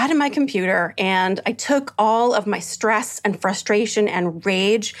I sat at my computer and I took all of my stress and frustration and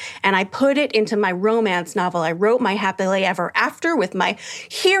rage and I put it into my romance novel. I wrote my happily ever after with my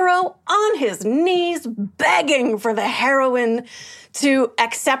hero on his knees begging for the heroine to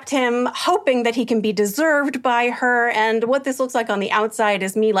accept him, hoping that he can be deserved by her. And what this looks like on the outside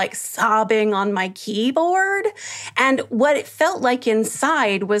is me sobbing on my keyboard. And what it felt like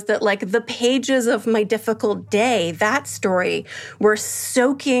inside was that the pages of my difficult day, that story, were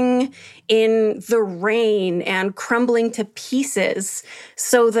soaking in the rain and crumbling to pieces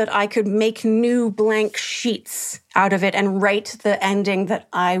so that I could make new blank sheets out of it and write the ending that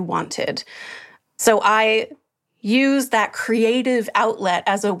I wanted. So I use that creative outlet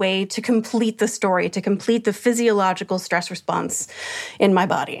as a way to complete the story, to complete the physiological stress response in my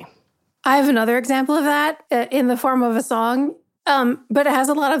body. I have another example of that in the form of a song, but it has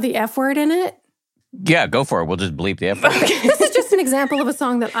a lot of the F word in it. Yeah, go for it. We'll just bleep the F word. Okay. This is just an example of a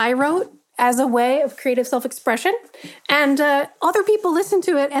song that I wrote as a way of creative self-expression. And other people listen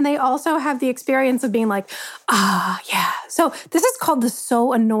to it, and they also have the experience of being yeah. So this is called the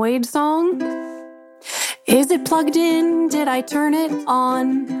So Annoyed song. Is it plugged in? Did I turn it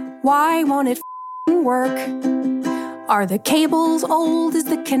on? Why won't it work? Are the cables old? Is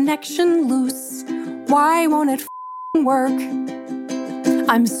the connection loose? Why won't it work?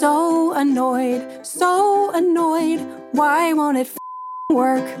 I'm so annoyed, so annoyed. Why won't it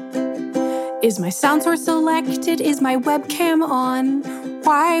work? Is my sound source selected? Is my webcam on?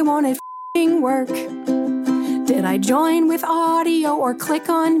 Why won't it work? Did I join with audio or click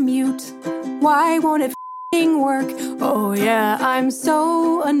on mute? Why won't it work? Oh yeah, I'm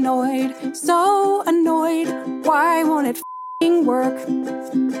so annoyed, so annoyed. Why won't it work?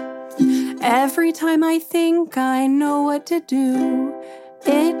 Every time I think I know what to do,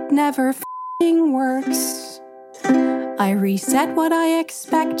 it never works. I reset what I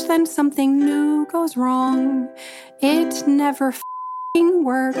expect, then something new goes wrong. It never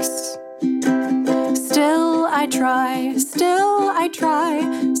works. Still I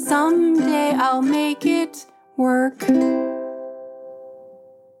try, someday I'll make it work.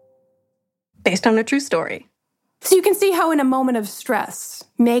 Based on a true story. So you can see how in a moment of stress,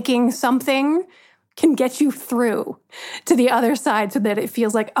 making something can get you through to the other side so that it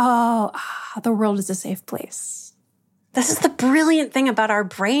feels like, the world is a safe place. This is the brilliant thing about our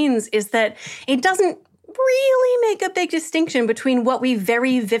brains, is that it doesn't really make a big distinction between what we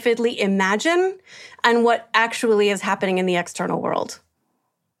very vividly imagine and what actually is happening in the external world.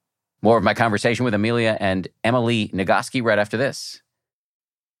 More of my conversation with Amelia and Emily Nagoski right after this.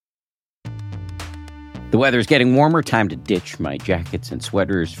 The weather's getting warmer. Time to ditch my jackets and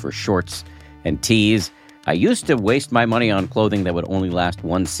sweaters for shorts and tees. I used to waste my money on clothing that would only last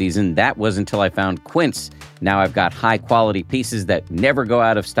one season. That was until I found Quince. Now I've got high-quality pieces that never go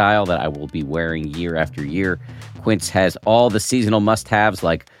out of style that I will be wearing year after year. Quince has all the seasonal must-haves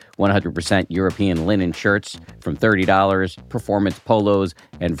like 100% European linen shirts from $30, performance polos,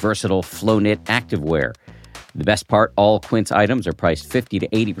 and versatile flow-knit activewear. The best part, all Quince items are priced 50 to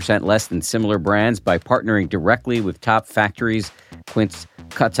 80% less than similar brands. By partnering directly with top factories, Quince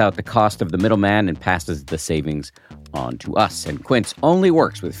cuts out the cost of the middleman and passes the savings on to us. And Quince only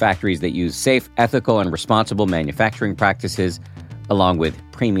works with factories that use safe, ethical, and responsible manufacturing practices, along with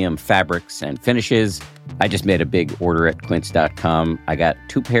premium fabrics and finishes. I just made a big order at quince.com. I got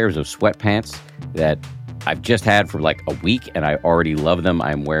 2 pairs of sweatpants that I've just had for like a week, and I already love them.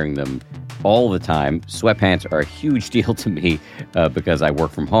 I'm wearing them all the time. Sweatpants are a huge deal to me because I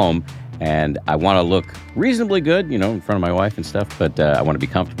work from home, and I want to look reasonably good, in front of my wife and stuff, but I want to be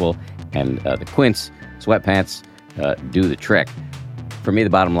comfortable, and the Quince sweatpants do the trick. For me, the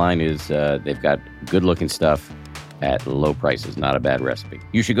bottom line is they've got good-looking stuff at low prices. Not a bad recipe.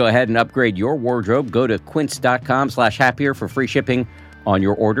 You should go ahead and upgrade your wardrobe. Go to quince.com/happier for free shipping on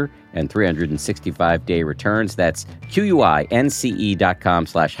your order and 365-day returns. That's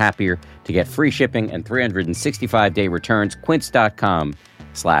QUINCE.com/happier to get free shipping and 365-day returns.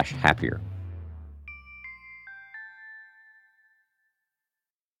 Quince.com/happier.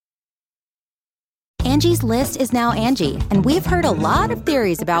 Angie's List is now Angie, and we've heard a lot of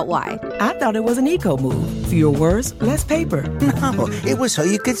theories about why. I thought it was an eco move. Fewer words, less paper. No, it was so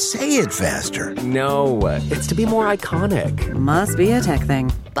you could say it faster. No, it's to be more iconic. Must be a tech thing.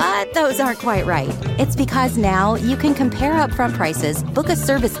 But those aren't quite right. It's because now you can compare upfront prices, book a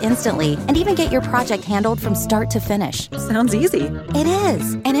service instantly, and even get your project handled from start to finish. Sounds easy. It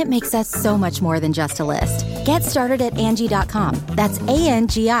is, and it makes us so much more than just a list. Get started at Angie.com. That's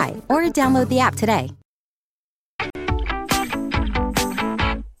ANGI, or download the app today.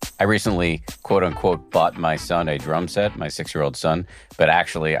 I recently, quote unquote, bought my son a drum set, my 6-year-old son, but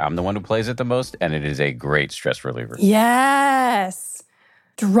actually I'm the one who plays it the most, and it is a great stress reliever. Yes.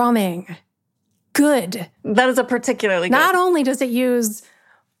 Drumming. Good. That is a particularly good. Not only does it use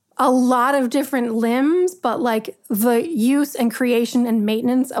a lot of different limbs, but like the use and creation and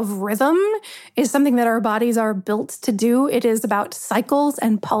maintenance of rhythm is something that our bodies are built to do. It is about cycles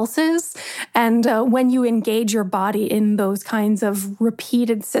and pulses. And when you engage your body in those kinds of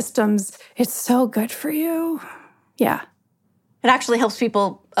repeated systems, it's so good for you. Yeah. It actually helps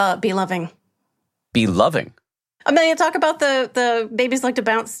people be loving. Be loving? Amelia, talk about the Babies Like to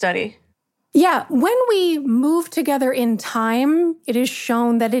Bounce study. Yeah, when we move together in time, it is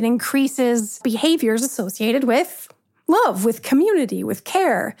shown that it increases behaviors associated with love, with community, with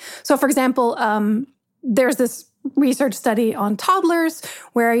care. So, for example, there's this research study on toddlers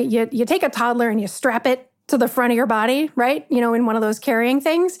where you take a toddler and you strap it to the front of your body, right? In one of those carrying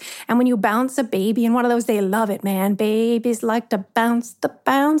things. And when you bounce a baby in one of those, they love it, man. Babies like to bounce the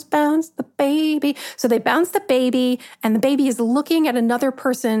baby. So they bounce the baby, and the baby is looking at another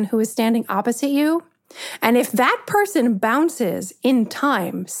person who is standing opposite you. And if that person bounces in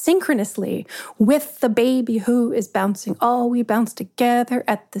time, synchronously, with the baby who is bouncing, we bounce together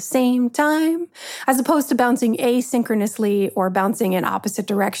at the same time, as opposed to bouncing asynchronously or bouncing in opposite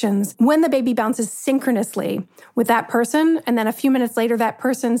directions. When the baby bounces synchronously with that person, and then a few minutes later, that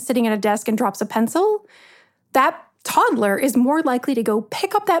person sitting at a desk and drops a pencil, that toddler is more likely to go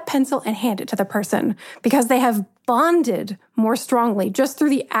pick up that pencil and hand it to the person because they have bonded more strongly just through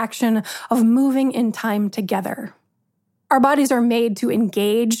the action of moving in time together. Our bodies are made to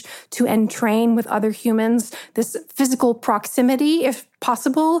engage, to entrain with other humans, this physical proximity, if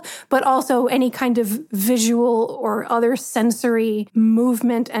possible, but also any kind of visual or other sensory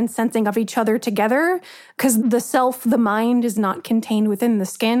movement and sensing of each other together, because the self, the mind, is not contained within the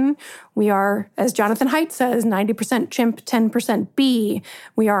skin. We are, as Jonathan Haidt says, 90% chimp, 10% bee.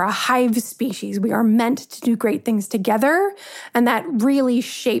 We are a hive species. We are meant to do great things together, and that really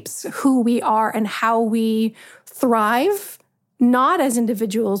shapes who we are and how we thrive, not as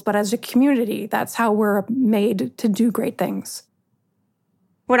individuals, but as a community. That's how we're made to do great things.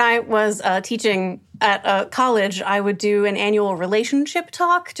 When I was teaching at college, I would do an annual relationship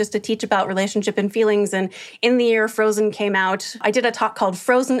talk just to teach about relationship and feelings. And in the year Frozen came out, I did a talk called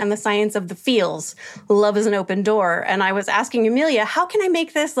Frozen and the Science of the Feels. Love is an Open Door. And I was asking Amelia, how can I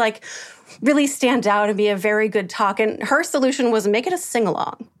make this really stand out and be a very good talk? And her solution was make it a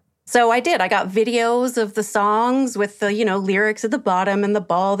sing-along. So I did. I got videos of the songs with the, lyrics at the bottom and the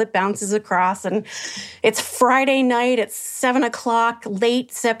ball that bounces across. And it's Friday night. It's 7:00,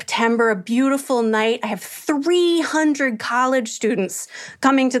 late September, a beautiful night. I have 300 college students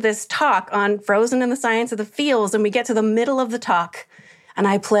coming to this talk on Frozen and the Science of the Feels. And we get to the middle of the talk and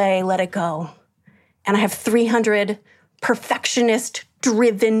I play Let It Go. And I have 300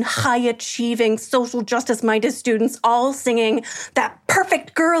 perfectionist-driven, high-achieving, social justice-minded students all singing, "That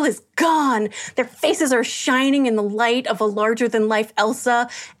perfect girl is gone. Their faces are shining in the light of a larger-than-life Elsa,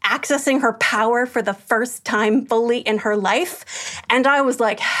 accessing her power for the first time fully in her life. And I was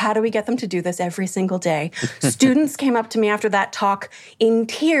like, how do we get them to do this every single day? Students came up to me after that talk in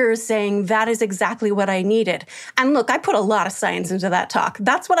tears saying, that is exactly what I needed. And look, I put a lot of science into that talk.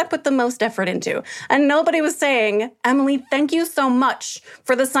 That's what I put the most effort into. And nobody was saying, Emily, thank you so much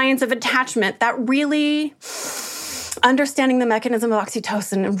for the science of attachment. That really, understanding the mechanism of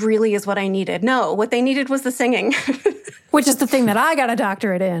oxytocin really is what I needed. No, what they needed was the singing. Which is the thing that I got a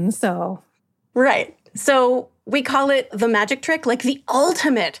doctorate in, so. Right. So we call it the magic trick, like the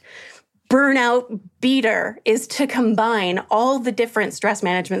ultimate burnout beater is to combine all the different stress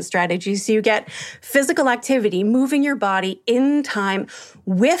management strategies. So you get physical activity, moving your body in time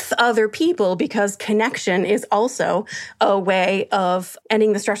with other people, because connection is also a way of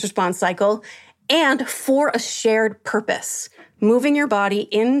ending the stress response cycle, and for a shared purpose. Moving your body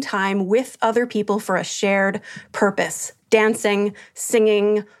in time with other people for a shared purpose. Dancing,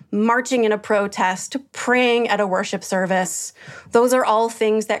 singing, marching in a protest, praying at a worship service. Those are all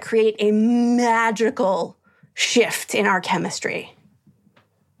things that create a magical shift in our chemistry.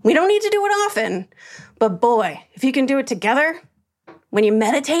 We don't need to do it often, but boy, if you can do it together, when you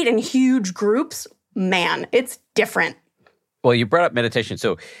meditate in huge groups, man, it's different. Well, you brought up meditation.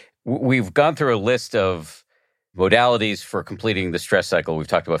 So we've gone through a list of modalities for completing the stress cycle. We've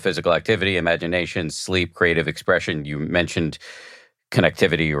talked about physical activity, imagination, sleep, creative expression. You mentioned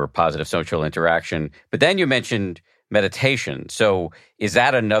connectivity or positive social interaction, but then you mentioned meditation. So is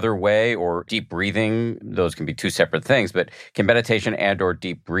that another way, or deep breathing? Those can be two separate things, but can meditation and or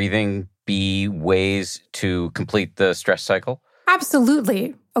deep breathing be ways to complete the stress cycle?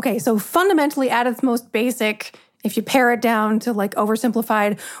 Absolutely. Okay, so fundamentally at its most basic, if you pare it down to like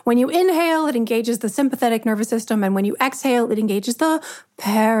oversimplified, when you inhale, it engages the sympathetic nervous system. And when you exhale, it engages the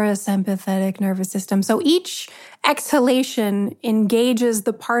parasympathetic nervous system. So each exhalation engages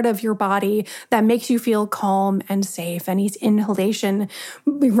the part of your body that makes you feel calm and safe. And each inhalation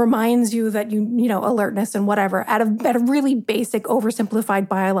reminds you that alertness and whatever at a really basic, oversimplified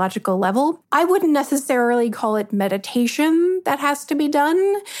biological level. I wouldn't necessarily call it meditation that has to be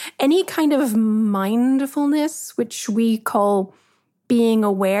done. Any kind of mindfulness, which we call being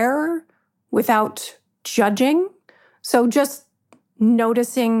aware without judging. So just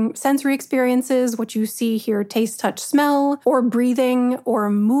noticing sensory experiences, what you see, hear, taste, touch, smell, or breathing, or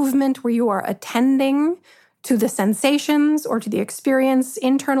movement where you are attending to the sensations or to the experience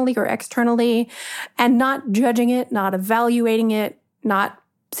internally or externally, and not judging it, not evaluating it, not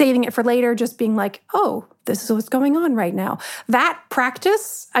saving it for later, just being like, oh, this is what's going on right now. That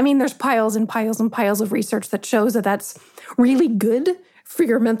practice, I mean, there's piles and piles and piles of research that shows that that's really good for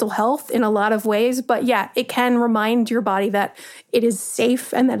your mental health in a lot of ways. But yeah, it can remind your body that it is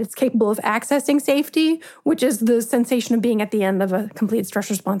safe and that it's capable of accessing safety, which is the sensation of being at the end of a complete stress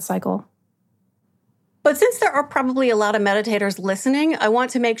response cycle. But since there are probably a lot of meditators listening, I want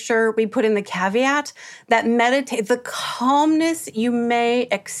to make sure we put in the caveat that the calmness you may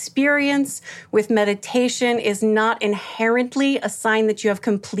experience with meditation is not inherently a sign that you have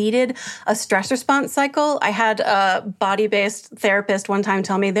completed a stress response cycle. I had a body-based therapist one time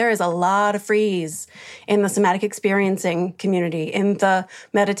tell me there is a lot of freeze in the somatic experiencing community, in the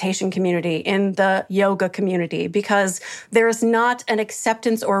meditation community, in the yoga community, because there is not an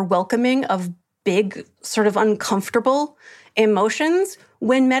acceptance or welcoming of big, sort of uncomfortable emotions,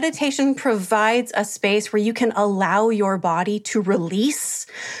 when meditation provides a space where you can allow your body to release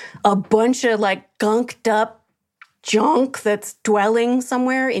a bunch of like gunked up junk that's dwelling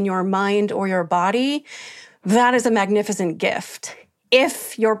somewhere in your mind or your body, that is a magnificent gift.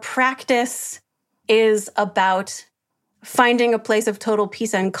 If your practice is about finding a place of total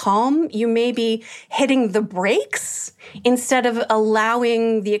peace and calm, you may be hitting the brakes instead of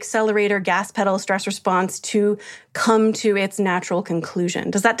allowing the accelerator gas pedal stress response to come to its natural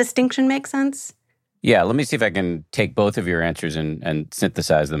conclusion. Does that distinction make sense? Yeah, let me see if I can take both of your answers and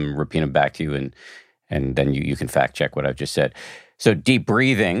synthesize them, repeat them back to you, and then you can fact check what I've just said. So deep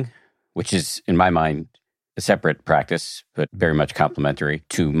breathing, which is, in my mind, a separate practice, but very much complementary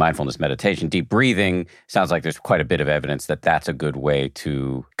to mindfulness meditation. Deep breathing sounds like there's quite a bit of evidence that that's a good way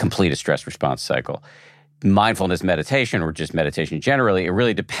to complete a stress response cycle. Mindfulness meditation, or just meditation generally, it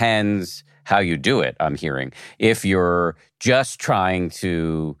really depends how you do it, I'm hearing. If you're just trying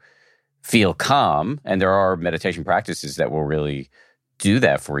to feel calm, and there are meditation practices that will really do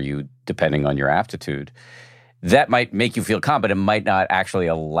that for you, depending on your aptitude, that might make you feel calm, but it might not actually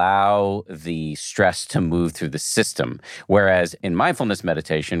allow the stress to move through the system. Whereas in mindfulness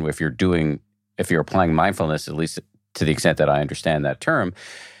meditation, if you're applying mindfulness, at least to the extent that I understand that term,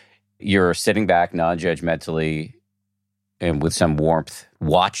 You're sitting back non-judgmentally and with some warmth,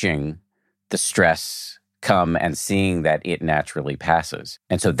 watching the stress come and seeing that it naturally passes.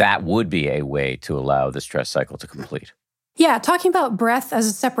 And so that would be a way to allow the stress cycle to complete. Yeah, talking about breath as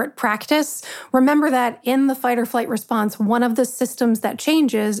a separate practice, remember that in the fight or flight response, one of the systems that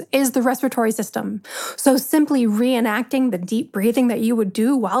changes is the respiratory system. So simply reenacting the deep breathing that you would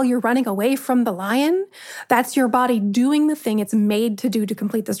do while you're running away from the lion, that's your body doing the thing it's made to do to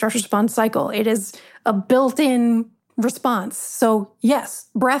complete the stress response cycle. It is a built-in response. So yes,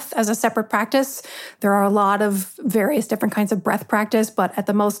 breath as a separate practice. There are a lot of various different kinds of breath practice, but at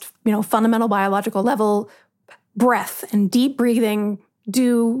the most, fundamental biological level, breath and deep breathing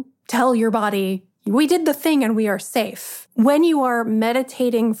do tell your body, we did the thing and we are safe. When you are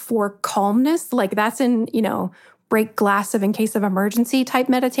meditating for calmness, like that's in, break glass in case of emergency type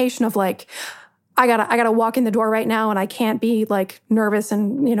meditation of like, I gotta walk in the door right now and I can't be like nervous.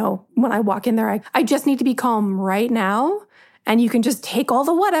 And, when I walk in there, I just need to be calm right now. And you can just take all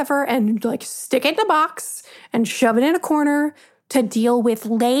the whatever and like stick it in a box and shove it in a corner to deal with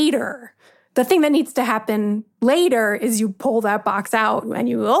later. The thing that needs to happen later is you pull that box out and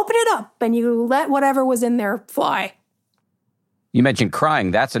you open it up and you let whatever was in there fly. You mentioned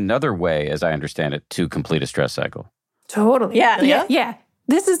crying. That's another way, as I understand it, to complete a stress cycle. Totally. Yeah.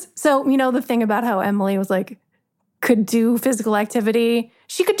 This is, so, the thing about how Emily was like, could do physical activity.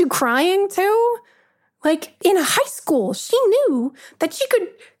 She could do crying too. Like in high school, she knew that she could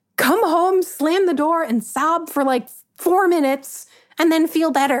come home, slam the door and sob for like 4 minutes and then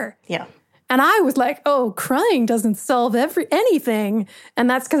feel better. Yeah. And I was like, oh, crying doesn't solve anything. And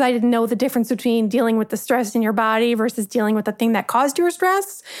that's because I didn't know the difference between dealing with the stress in your body versus dealing with the thing that caused your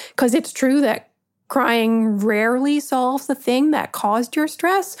stress. Because it's true that crying rarely solves the thing that caused your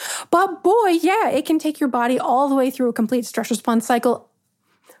stress. But boy, yeah, it can take your body all the way through a complete stress response cycle.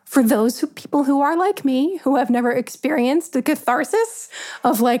 For those people who are like me, who have never experienced the catharsis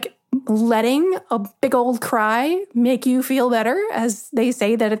of like letting a big old cry make you feel better, as they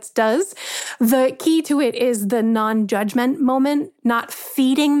say that it does. The key to it is the non-judgment moment, not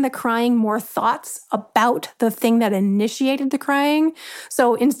feeding the crying more thoughts about the thing that initiated the crying.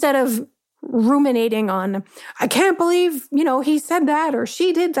 So instead of ruminating on, I can't believe, he said that or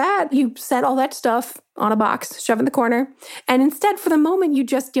she did that, you set all that stuff on a box, shove in the corner. And instead, for the moment, you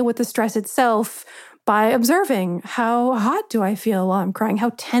just deal with the stress itself by observing, how hot do I feel while I'm crying?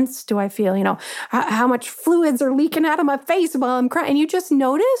 How tense do I feel? How much fluids are leaking out of my face while I'm crying? And you just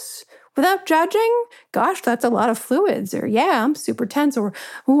notice without judging, gosh, that's a lot of fluids. Or yeah, I'm super tense. Or,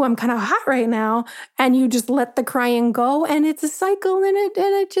 ooh, I'm kind of hot right now. And you just let the crying go and it's a cycle and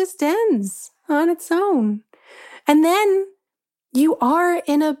it just ends on its own. And then you are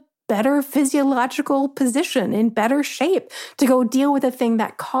in a better physiological position, in better shape to go deal with the thing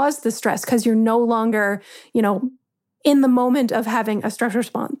that caused the stress because you're no longer, in the moment of having a stress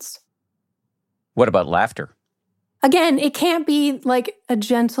response. What about laughter? Again, it can't be like a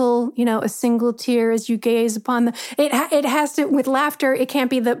gentle, a single tear as you gaze upon it has to, with laughter, it can't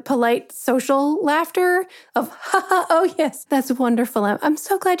be the polite social laughter of, ha ha, oh yes, that's wonderful. I'm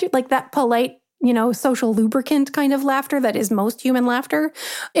so glad you like that polite, social lubricant kind of laughter that is most human laughter.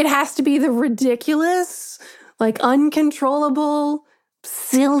 It has to be the ridiculous, like uncontrollable,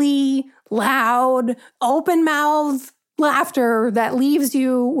 silly, loud, open mouth laughter that leaves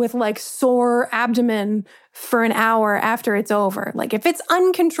you with like sore abdomen for an hour after it's over. Like if it's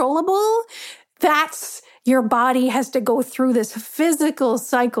uncontrollable, that's your body has to go through this physical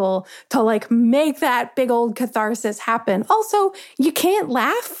cycle to like make that big old catharsis happen. Also, you can't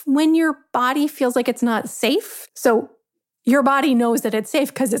laugh when your body feels like it's not safe. So your body knows that it's safe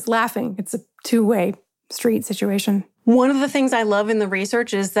because it's laughing. It's a two-way street situation. One of the things I love in the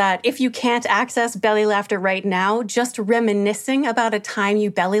research is that if you can't access belly laughter right now, just reminiscing about a time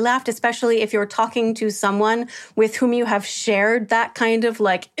you belly laughed, especially if you're talking to someone with whom you have shared that kind of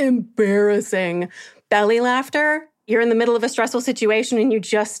like embarrassing belly laughter, you're in the middle of a stressful situation and you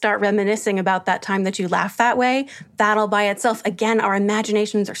just start reminiscing about that time that you laughed that way, that'll by itself, again, our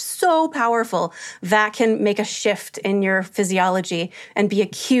imaginations are so powerful, that can make a shift in your physiology and be a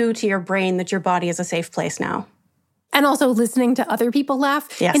cue to your brain that your body is a safe place now. And also listening to other people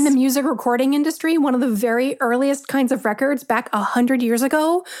laugh. Yes. In the music recording industry, one of the very earliest kinds of records back 100 years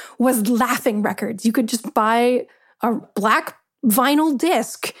ago was laughing records. You could just buy a black vinyl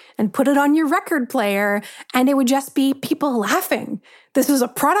disc and put it on your record player, and it would just be people laughing. This was a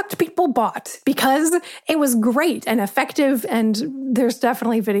product people bought because it was great and effective, and there's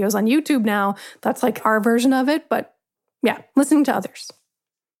definitely videos on YouTube now. That's like our version of it, but yeah, listening to others.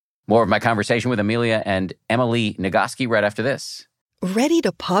 More of my conversation with Amelia and Emily Nagoski right after this. Ready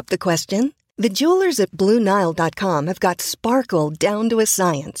to pop the question? The jewelers at BlueNile.com have got sparkle down to a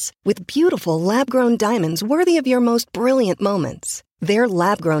science with beautiful lab-grown diamonds worthy of your most brilliant moments. Their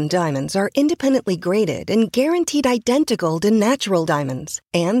lab-grown diamonds are independently graded and guaranteed identical to natural diamonds,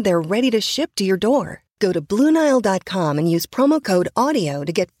 and they're ready to ship to your door. Go to BlueNile.com and use promo code AUDIO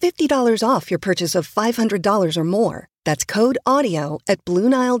to get $50 off your purchase of $500 or more. That's code AUDIO at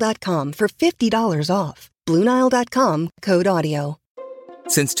BlueNile.com for $50 off. BlueNile.com, code AUDIO.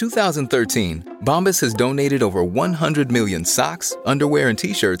 Since 2013, Bombas has donated over 100 million socks, underwear, and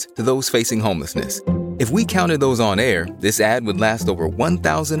T-shirts to those facing homelessness. If we counted those on air, this ad would last over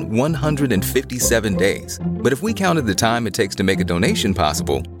 1,157 days. But if we counted the time it takes to make a donation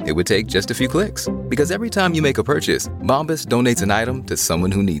possible, it would take just a few clicks. Because every time you make a purchase, Bombas donates an item to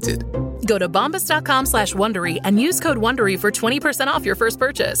someone who needs it. Go to bombas.com/Wondery and use code Wondery for 20% off your first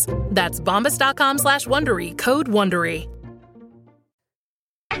purchase. That's bombas.com/Wondery, code Wondery.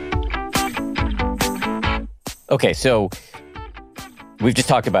 Okay, so we've just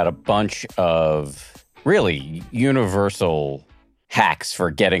talked about a bunch of really universal hacks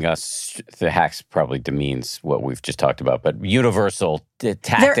for getting us. The hacks probably demeans what we've just talked about, but universal tactics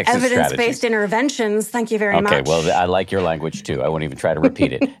and strategies. They're evidence-based interventions. Thank you very much. Okay, well, I like your language too. I won't even try to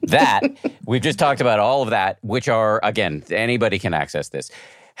repeat it. We've just talked about all of that, which are, again, anybody can access this.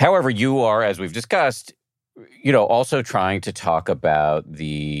 However, you are, as we've discussed, also trying to talk about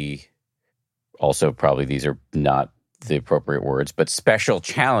also probably these are not the appropriate words, but special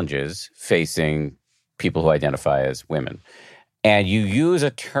challenges facing people who identify as women. And you use a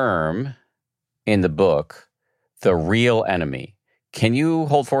term in the book, the real enemy. Can you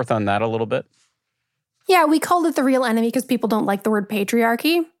hold forth on that a little bit? Yeah, we called it the real enemy because people don't like the word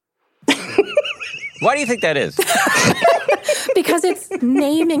patriarchy. Why do you think that is? Because it's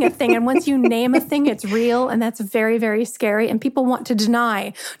naming a thing. And once you name a thing, it's real. And that's very, very scary. And people want to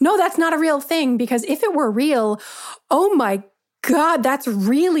deny, no, that's not a real thing. Because if it were real, oh my God, that's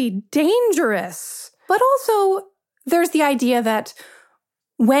really dangerous. But also, there's the idea that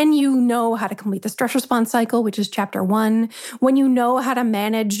when you know how to complete the stress response cycle, which is chapter 1, when you know how to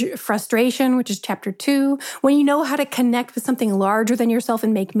manage frustration, which is chapter 2, when you know how to connect with something larger than yourself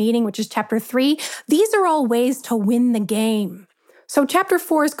and make meaning, which is chapter 3, these are all ways to win the game. So chapter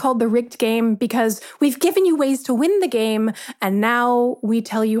 4 is called the rigged game because we've given you ways to win the game, and now we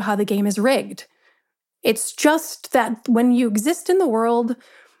tell you how the game is rigged. It's just that when you exist in the world,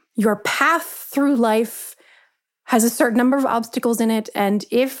 your path through life has a certain number of obstacles in it. And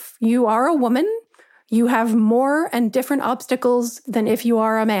if you are a woman, you have more and different obstacles than if you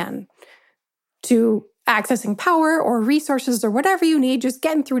are a man to accessing power or resources or whatever you need, just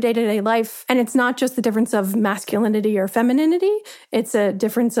getting through day-to-day life. And it's not just the difference of masculinity or femininity. It's a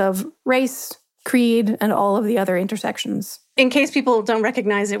difference of race, creed, and all of the other intersections. In case people don't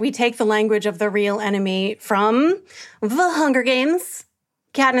recognize it, we take the language of the real enemy from The Hunger Games.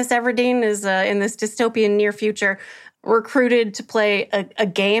 Katniss Everdeen is, in this dystopian near future, recruited to play a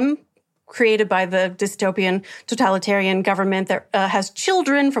game created by the dystopian totalitarian government that has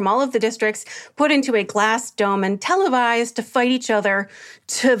children from all of the districts put into a glass dome and televised to fight each other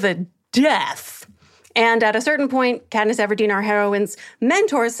to the death. And at a certain point, Katniss Everdeen, our heroine's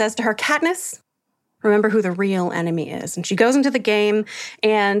mentor, says to her, Katniss, remember who the real enemy is. And she goes into the game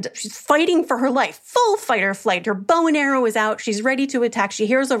and she's fighting for her life, full fight or flight. Her bow and arrow is out. She's ready to attack. She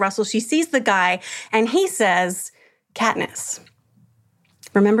hears a rustle. She sees the guy and he says, Katniss,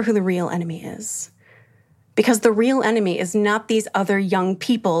 remember who the real enemy is. Because the real enemy is not these other young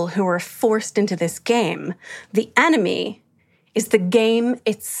people who are forced into this game. The enemy is the game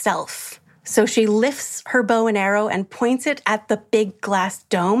itself. So she lifts her bow and arrow and points it at the big glass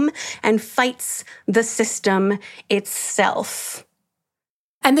dome and fights the system itself.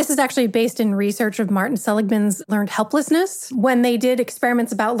 And this is actually based in research of Martin Seligman's learned helplessness. When they did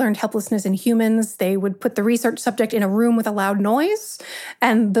experiments about learned helplessness in humans, they would put the research subject in a room with a loud noise,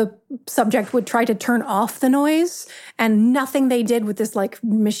 and the subject would try to turn off the noise. And nothing they did with this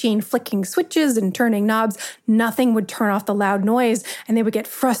machine flicking switches and turning knobs, nothing would turn off the loud noise. And they would get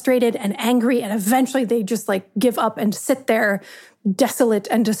frustrated and angry. And eventually they just give up and sit there desolate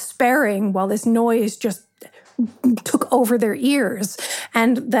and despairing while this noise just took over their ears.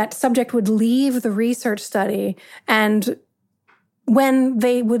 And that subject would leave the research study. And when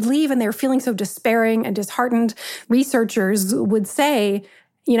they would leave and they were feeling so despairing and disheartened, researchers would say,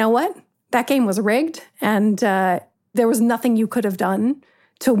 you know what? That game was rigged. And there was nothing you could have done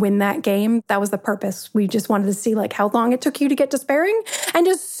to win that game. That was the purpose. We just wanted to see how long it took you to get despairing. And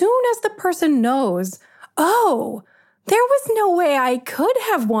as soon as the person knows, oh, There was no way I could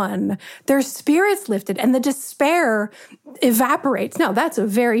have won. Their spirits lifted and the despair evaporates. Now, that's a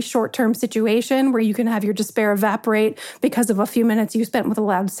very short-term situation where you can have your despair evaporate because of a few minutes you spent with a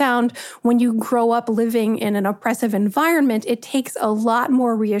loud sound. When you grow up living in an oppressive environment, it takes a lot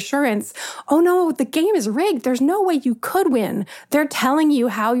more reassurance. Oh no, the game is rigged. There's no way you could win. They're telling you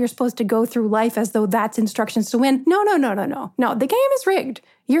how you're supposed to go through life as though that's instructions to win. No. No, the game is rigged.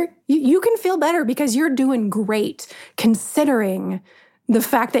 You can feel better because you're doing great, considering the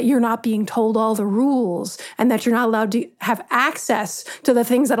fact that you're not being told all the rules and that you're not allowed to have access to the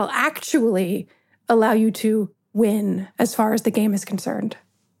things that'll actually allow you to win as far as the game is concerned.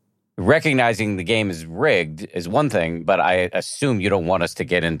 Recognizing the game is rigged is one thing, but I assume you don't want us to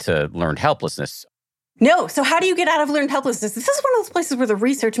get into learned helplessness. No. So how do you get out of learned helplessness? This is one of those places where the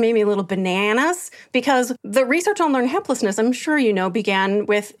research made me a little bananas, because the research on learned helplessness, I'm sure you know, began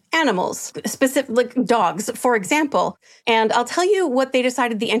with animals, specific like dogs, for example. And I'll tell you what they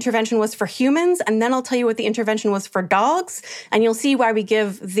decided the intervention was for humans, and then I'll tell you what the intervention was for dogs, and you'll see why we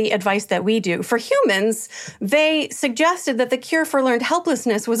give the advice that we do. For humans, they suggested that the cure for learned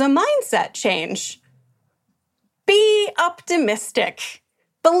helplessness was a mindset change. Be optimistic.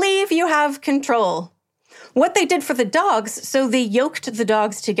 Believe you have control. What they did for the dogs, so they yoked the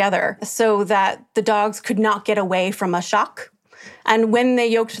dogs together so that the dogs could not get away from a shock. And when they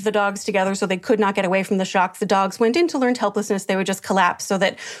yoked the dogs together so they could not get away from the shock, the dogs went into learned helplessness. They would just collapse, so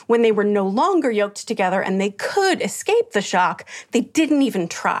that when they were no longer yoked together and they could escape the shock, they didn't even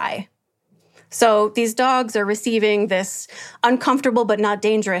try. So these dogs are receiving this uncomfortable but not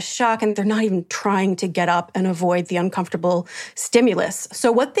dangerous shock, and they're not even trying to get up and avoid the uncomfortable stimulus.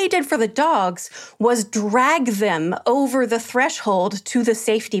 So what they did for the dogs was drag them over the threshold to the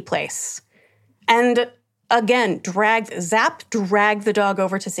safety place. And again, drag the dog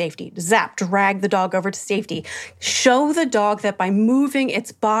over to safety. Zap, drag the dog over to safety. Show the dog that by moving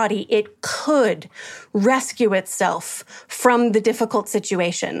its body, it could rescue itself from the difficult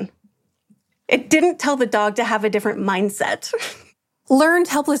situation. It didn't tell the dog to have a different mindset. Learned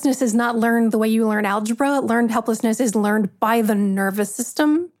helplessness is not learned the way you learn algebra. Learned helplessness is learned by the nervous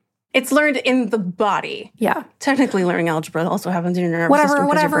system. It's learned in the body. Yeah. Technically, learning algebra also happens in your nervous system.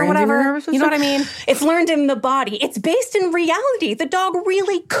 Whatever. You know what I mean? It's learned in the body. It's based in reality. The dog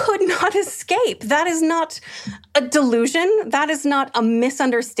really could not escape. That is not a delusion. That is not a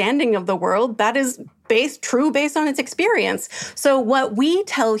misunderstanding of the world. That is based on its experience. So what we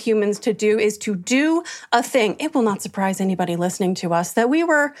tell humans to do is to do a thing. It will not surprise anybody listening to us that we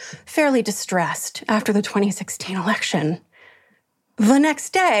were fairly distressed after the 2016 election. The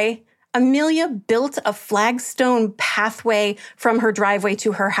next day, Amelia built a flagstone pathway from her driveway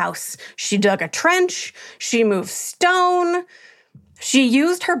to her house. She dug a trench. She moved stone. She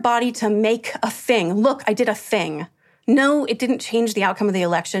used her body to make a thing. Look, I did a thing. No, it didn't change the outcome of the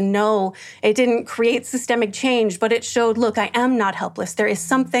election. No, it didn't create systemic change, but it showed, look, I am not helpless. There is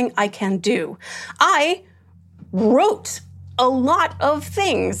something I can do. I wrote a lot of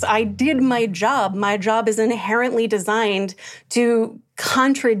things. I did my job. My job is inherently designed to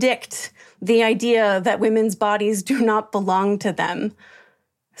contradict the idea that women's bodies do not belong to them.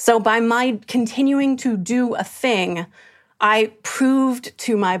 So by my continuing to do a thing, I proved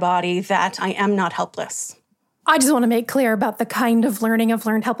to my body that I am not helpless. I just want to make clear about the kind of learning of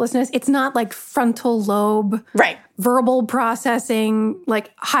learned helplessness. It's not like frontal lobe, right? Verbal processing, like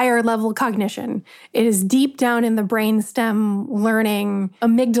higher level cognition. It is deep down in the brainstem learning,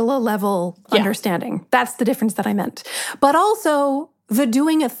 amygdala level understanding. That's the difference that I meant. But also, the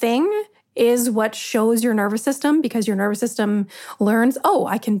doing a thing is what shows your nervous system, because your nervous system learns, oh,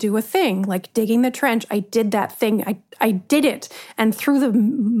 I can do a thing, like digging the trench. I did that thing. I did it. And through the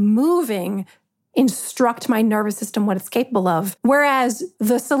moving, instruct my nervous system what it's capable of. Whereas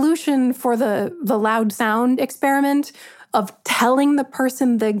the solution for the loud sound experiment of telling the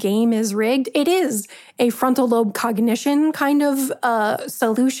person the game is rigged, it is a frontal lobe cognition kind of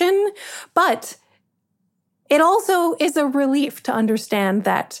solution, but it also is a relief to understand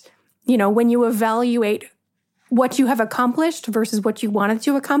that, you know, when you evaluate what you have accomplished versus what you wanted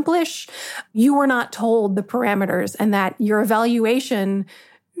to accomplish, you were not told the parameters, and that your evaluation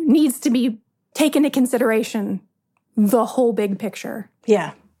needs to be take into consideration the whole big picture.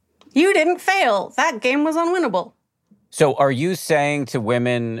 Yeah. You didn't fail. That game was unwinnable. So are you saying to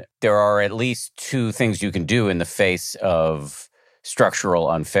women there are at least two things you can do in the face of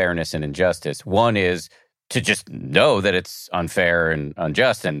structural unfairness and injustice? One is to just know that it's unfair and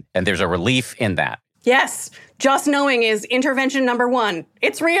unjust, and there's a relief in that. Yes. Just knowing is intervention number one.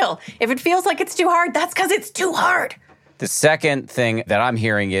 It's real. If it feels like it's too hard, that's because it's too hard. The second thing that I'm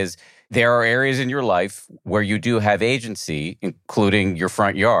hearing is there are areas in your life where you do have agency, including your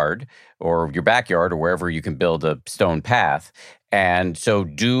front yard or your backyard or wherever you can build a stone path. And so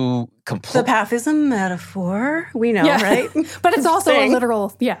the path is a metaphor. We know, right? But it's also a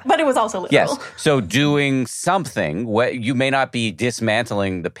literal, But it was also literal. Yes. So doing something, you may not be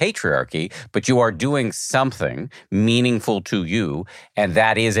dismantling the patriarchy, but you are doing something meaningful to you. And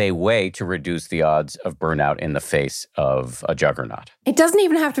that is a way to reduce the odds of burnout in the face of a juggernaut. It doesn't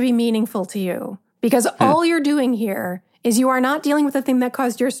even have to be meaningful to you, because all you're doing here is you are not dealing with the thing that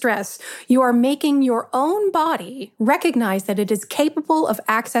caused your stress. You are making your own body recognize that it is capable of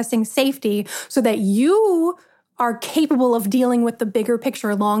accessing safety so that you are capable of dealing with the bigger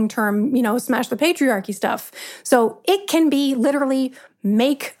picture, long-term, smash the patriarchy stuff. So it can be literally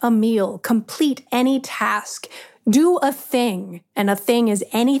make a meal, complete any task, do a thing. And a thing is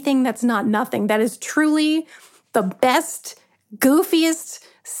anything that's not nothing. That is truly the best, goofiest,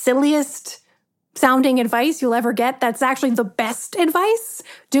 silliest sounding advice you'll ever get. That's actually the best advice.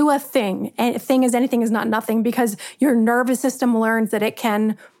 Do a thing. And a thing is anything is not nothing, because your nervous system learns that it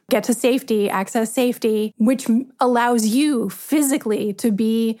can get to safety, access safety, which allows you physically to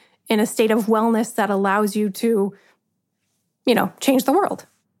be in a state of wellness that allows you to, change the world.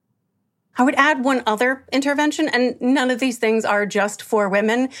 I would add one other intervention, and none of these things are just for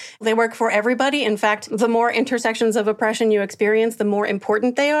women. They work for everybody. In fact, the more intersections of oppression you experience, the more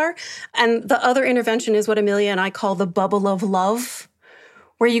important they are. And the other intervention is what Amelia and I call the bubble of love,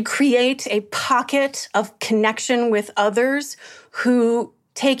 where you create a pocket of connection with others who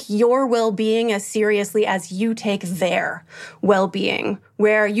take your well-being as seriously as you take their well-being,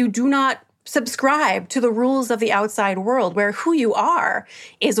 where you do not subscribe to the rules of the outside world, where who you are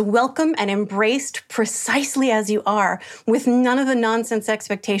is welcome and embraced precisely as you are, with none of the nonsense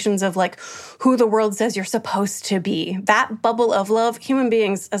expectations of who the world says you're supposed to be. That bubble of love, human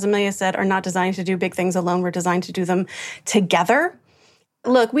beings, as Amelia said, are not designed to do big things alone. We're designed to do them together.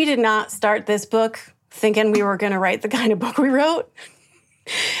 Look, we did not start this book thinking we were going to write the kind of book we wrote.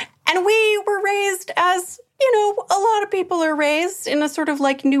 And we were raised as a lot of people are raised in a sort of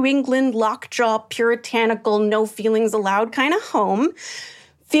New England, lockjaw, puritanical, no feelings allowed kind of home.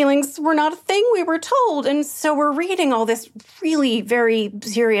 Feelings were not a thing, we were told. And so we're reading all this really very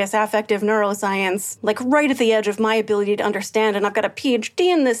serious affective neuroscience, right at the edge of my ability to understand. And I've got a PhD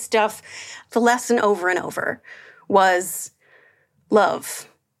in this stuff. The lesson over and over was love.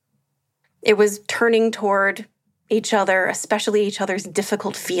 It was turning toward each other, especially each other's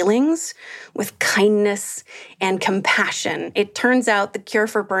difficult feelings, with kindness and compassion. It turns out the cure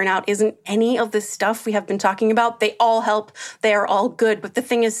for burnout isn't any of the stuff we have been talking about. They all help. They are all good. But the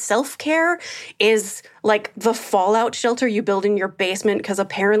thing is, self-care is like the fallout shelter you build in your basement because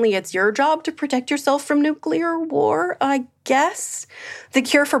apparently it's your job to protect yourself from nuclear war, I guess. The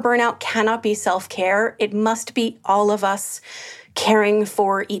cure for burnout cannot be self-care. It must be all of us caring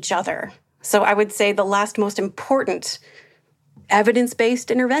for each other. So I would say the last most important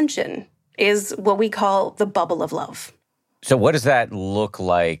evidence-based intervention is what we call the bubble of love. So what does that look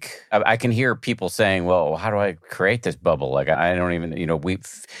like? I can hear people saying, well, how do I create this bubble? I don't even,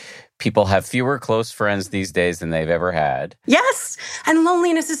 people have fewer close friends these days than they've ever had. Yes, and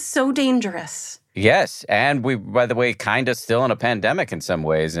loneliness is so dangerous. Yes, and we, by the way, kind of still in a pandemic in some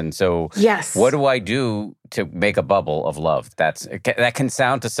ways. And so yes. What do I do to make a bubble of love? That can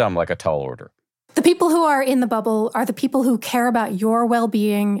sound to some like a tall order. The people who are in the bubble are the people who care about your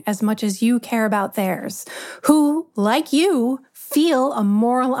well-being as much as you care about theirs, who, like you, feel a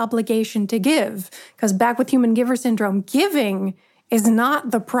moral obligation to give. Because back with human giver syndrome, giving is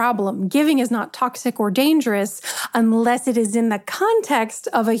not the problem. Giving is not toxic or dangerous unless it is in the context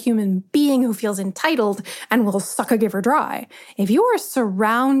of a human being who feels entitled and will suck a giver dry. If you are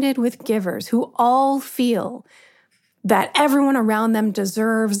surrounded with givers who all feel that everyone around them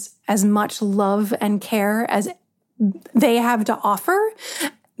deserves as much love and care as they have to offer,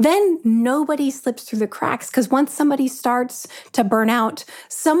 then nobody slips through the cracks. Because once somebody starts to burn out,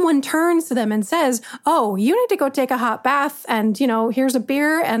 someone turns to them and says, oh, you need to go take a hot bath, and, here's a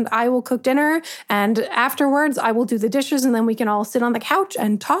beer, and I will cook dinner, and afterwards I will do the dishes, and then we can all sit on the couch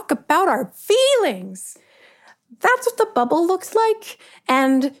and talk about our feelings. That's what the bubble looks like.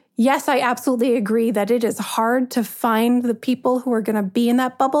 And yes, I absolutely agree that it is hard to find the people who are going to be in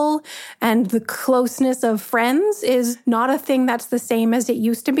that bubble. And the closeness of friends is not a thing that's the same as it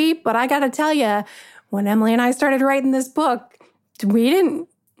used to be. But I got to tell you, when Emily and I started writing this book, we didn't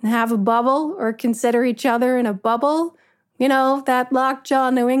have a bubble or consider each other in a bubble. That lockjaw,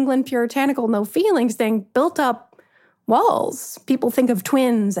 New England, puritanical, no feelings thing built up walls. People think of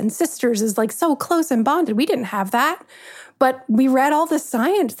twins and sisters as so close and bonded. We didn't have that. But we read all the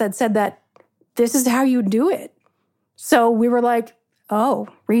science that said that this is how you do it. So we were like, oh,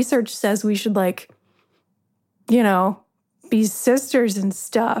 research says we should be sisters and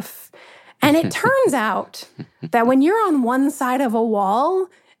stuff. And it turns out that when you're on one side of a wall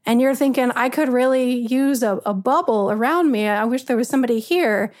and you're thinking, I could really use a bubble around me, I wish there was somebody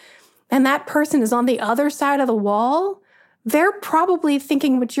here, and that person is on the other side of the wall, they're probably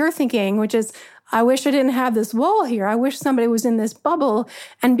thinking what you're thinking, which is, I wish I didn't have this wall here. I wish somebody was in this bubble.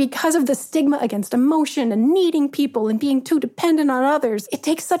 And because of the stigma against emotion and needing people and being too dependent on others, it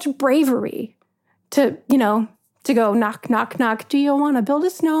takes such bravery to go knock, knock, knock. Do you want to build a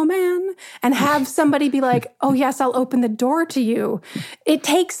snowman? And have somebody be like, oh, yes, I'll open the door to you. It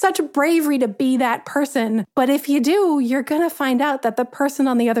takes such bravery to be that person. But if you do, you're going to find out that the person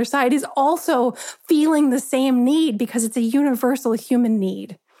on the other side is also feeling the same need because it's a universal human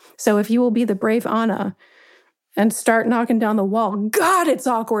need. So if you will be the brave Anna and start knocking down the wall, God, it's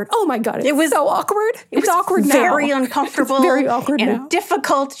awkward. Oh my God, it was so awkward. It's awkward now. Very uncomfortable. It's very awkward and now.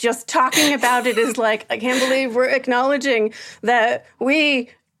 Difficult. Just talking about it is like, I can't believe we're acknowledging that we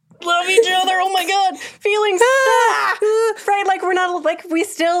love each other. Oh my God. Feelings. Right? Like we're not, like we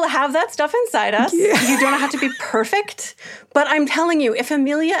still have that stuff inside us. Yeah. You don't have to be perfect. But I'm telling you, if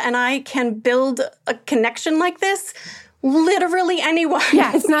Amelia and I can build a connection like this, literally anyone.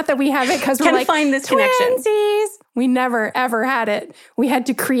 Yeah, it's not that we have it because we're like, find this connection. We never, ever had it. We had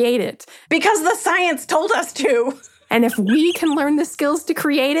to create it. Because the science told us to. And if we can learn the skills to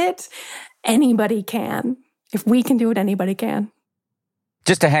create it, anybody can. If we can do it, anybody can.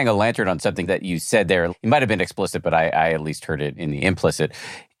 Just to hang a lantern on something that you said there, it might have been explicit, but I at least heard it in the implicit.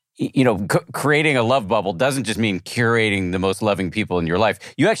 Creating a love bubble doesn't just mean curating the most loving people in your life.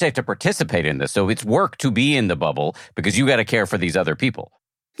 You actually have to participate in this. So it's work to be in the bubble because you got to care for these other people.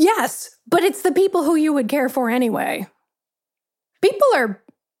 Yes, but it's the people who you would care for anyway. People are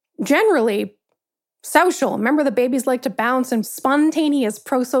generally social. Remember, the babies like to bounce, and spontaneous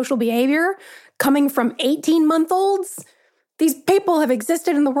pro-social behavior coming from 18-month-olds? These people have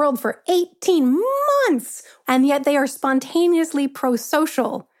existed in the world for 18 months, and yet they are spontaneously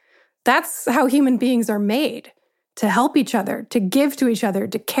pro-social. That's how human beings are made, to help each other, to give to each other,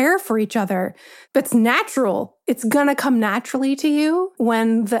 to care for each other. It's natural. It's going to come naturally to you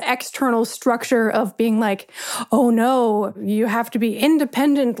when the external structure of being like, oh no, you have to be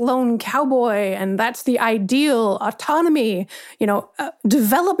independent lone cowboy, and that's the ideal autonomy.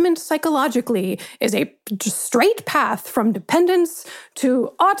 Development psychologically is a straight path from dependence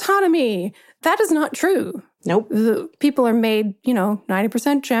to autonomy. That is not true. Nope. The people are made,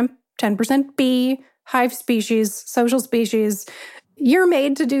 90% chimp, 10% bee, hive species, social species. You're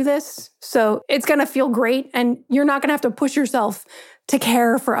made to do this, so it's going to feel great, and you're not going to have to push yourself to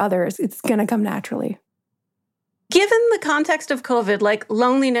care for others. It's going to come naturally. Given the context of COVID, like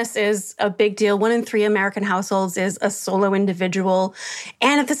loneliness is a big deal. 1 in 3 American households is a solo individual.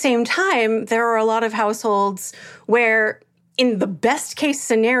 And at the same time, there are a lot of households where, in the best case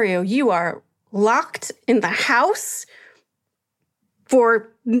scenario, you are locked in the house for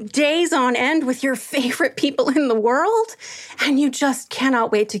days on end with your favorite people in the world, and you just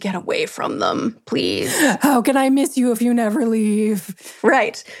cannot wait to get away from them, please. How can I miss you if you never leave?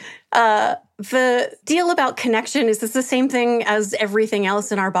 Right. The deal about connection is this the same thing as everything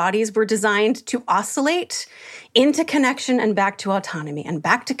else in our bodies. We're designed to oscillate into connection and back to autonomy, and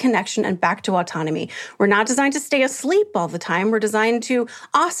back to connection and back to autonomy. We're not designed to stay asleep all the time. We're designed to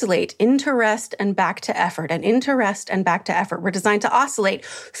oscillate into rest and back to effort, and into rest and back to effort. We're designed to oscillate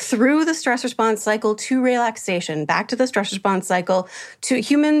through the stress response cycle to relaxation, back to the stress response cycle to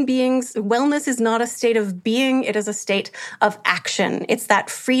human beings. Wellness is not a state of being. It is a state of action. It's that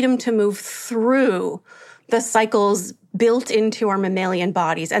freedom to move through the cycles built into our mammalian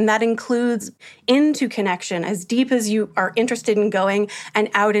bodies. And that includes into connection as deep as you are interested in going, and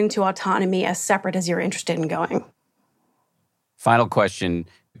out into autonomy as separate as you're interested in going. Final question.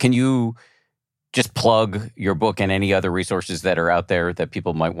 Can you just plug your book and any other resources that are out there that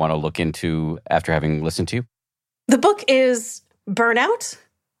people might want to look into after having listened to you? The book is Burnout: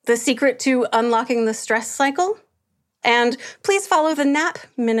 The Secret to Unlocking the Stress Cycle. And please follow the NAP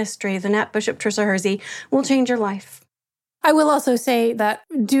ministry. The NAP Bishop Trissa Hersey will change your life. I will also say that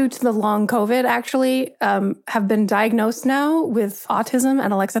due to the long COVID, actually, have been diagnosed now with autism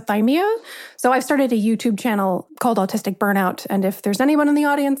and alexithymia. So I've started a YouTube channel called Autistic Burnout. And if there's anyone in the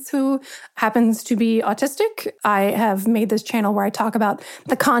audience who happens to be autistic, I have made this channel where I talk about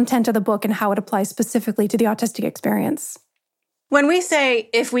the content of the book and how it applies specifically to the autistic experience. When we say,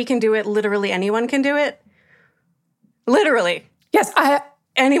 if we can do it, literally anyone can do it. Literally. Yes.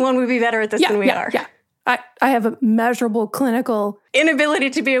 Anyone would be better at this than we are. Yeah. I have a measurable clinical inability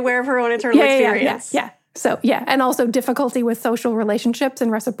to be aware of her own internal experience. Yeah. So, and also difficulty with social relationships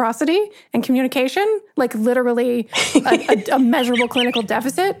and reciprocity and communication, like literally a measurable clinical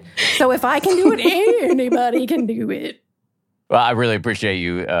deficit. So if I can do it, anybody can do it. Well, I really appreciate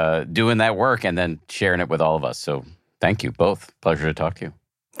you doing that work and then sharing it with all of us. So thank you both. Pleasure to talk to you.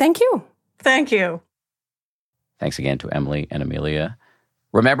 Thank you. Thank you. Thanks again to Emily and Amelia.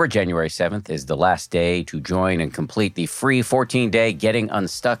 Remember, January 7th is the last day to join and complete the free 14-day Getting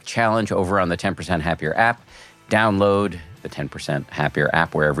Unstuck Challenge over on the 10% Happier app. Download the 10% Happier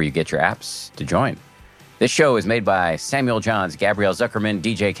app wherever you get your apps to join. This show is made by Samuel Johns, Gabrielle Zuckerman,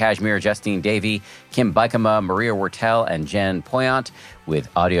 DJ Kashmir, Justine Davey, Kim Bikama, Maria Wertel, and Jen Poyant, with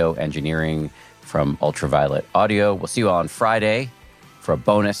audio engineering from Ultraviolet Audio. We'll see you all on Friday for a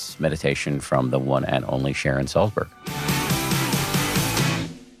bonus meditation from the one and only Sharon Salzberg.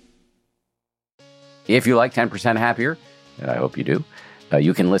 If you like 10% Happier, and I hope you do,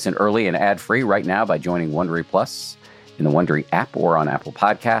 you can listen early and ad-free right now by joining Wondery Plus in the Wondery app or on Apple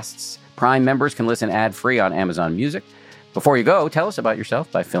Podcasts. Prime members can listen ad-free on Amazon Music. Before you go, tell us about yourself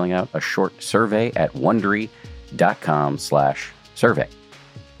by filling out a short survey at Wondery.com/survey.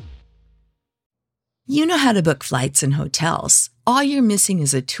 You know how to book flights and hotels. All you're missing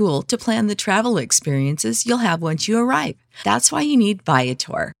is a tool to plan the travel experiences you'll have once you arrive. That's why you need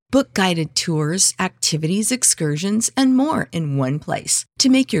Viator. Book guided tours, activities, excursions, and more in one place to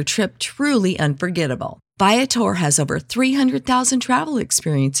make your trip truly unforgettable. Viator has over 300,000 travel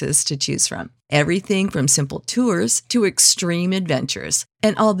experiences to choose from. Everything from simple tours to extreme adventures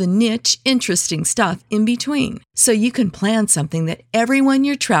and all the niche, interesting stuff in between. So you can plan something that everyone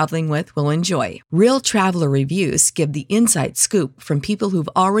you're traveling with will enjoy. Real traveler reviews give the inside scoop from people who've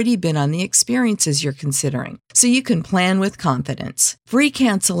already been on the experiences you're considering. So you can plan with confidence. Free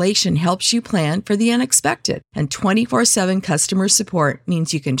cancellation helps you plan for the unexpected. And 24/7 customer support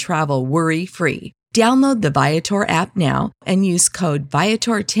means you can travel worry-free. Download the Viator app now and use code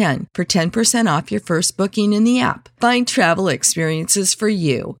Viator10 for 10% off your first booking in the app. Find travel experiences for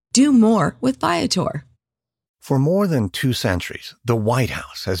you. Do more with Viator. For more than 2 centuries, the White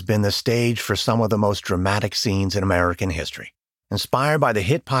House has been the stage for some of the most dramatic scenes in American history. Inspired by the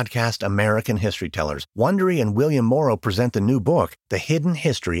hit podcast American History Tellers, Wondery and William Morrow present the new book, The Hidden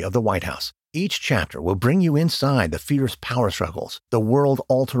History of the White House. Each chapter will bring you inside the fierce power struggles, the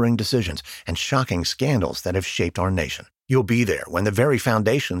world-altering decisions, and shocking scandals that have shaped our nation. You'll be there when the very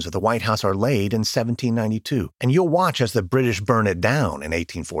foundations of the White House are laid in 1792, and you'll watch as the British burn it down in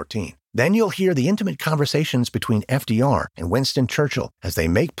 1814. Then you'll hear the intimate conversations between FDR and Winston Churchill as they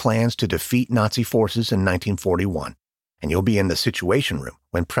make plans to defeat Nazi forces in 1941. And you'll be in the Situation Room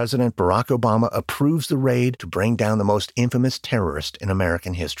when President Barack Obama approves the raid to bring down the most infamous terrorist in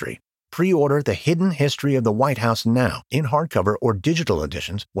American history. Pre-order The Hidden History of the White House now in hardcover or digital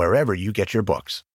editions wherever you get your books.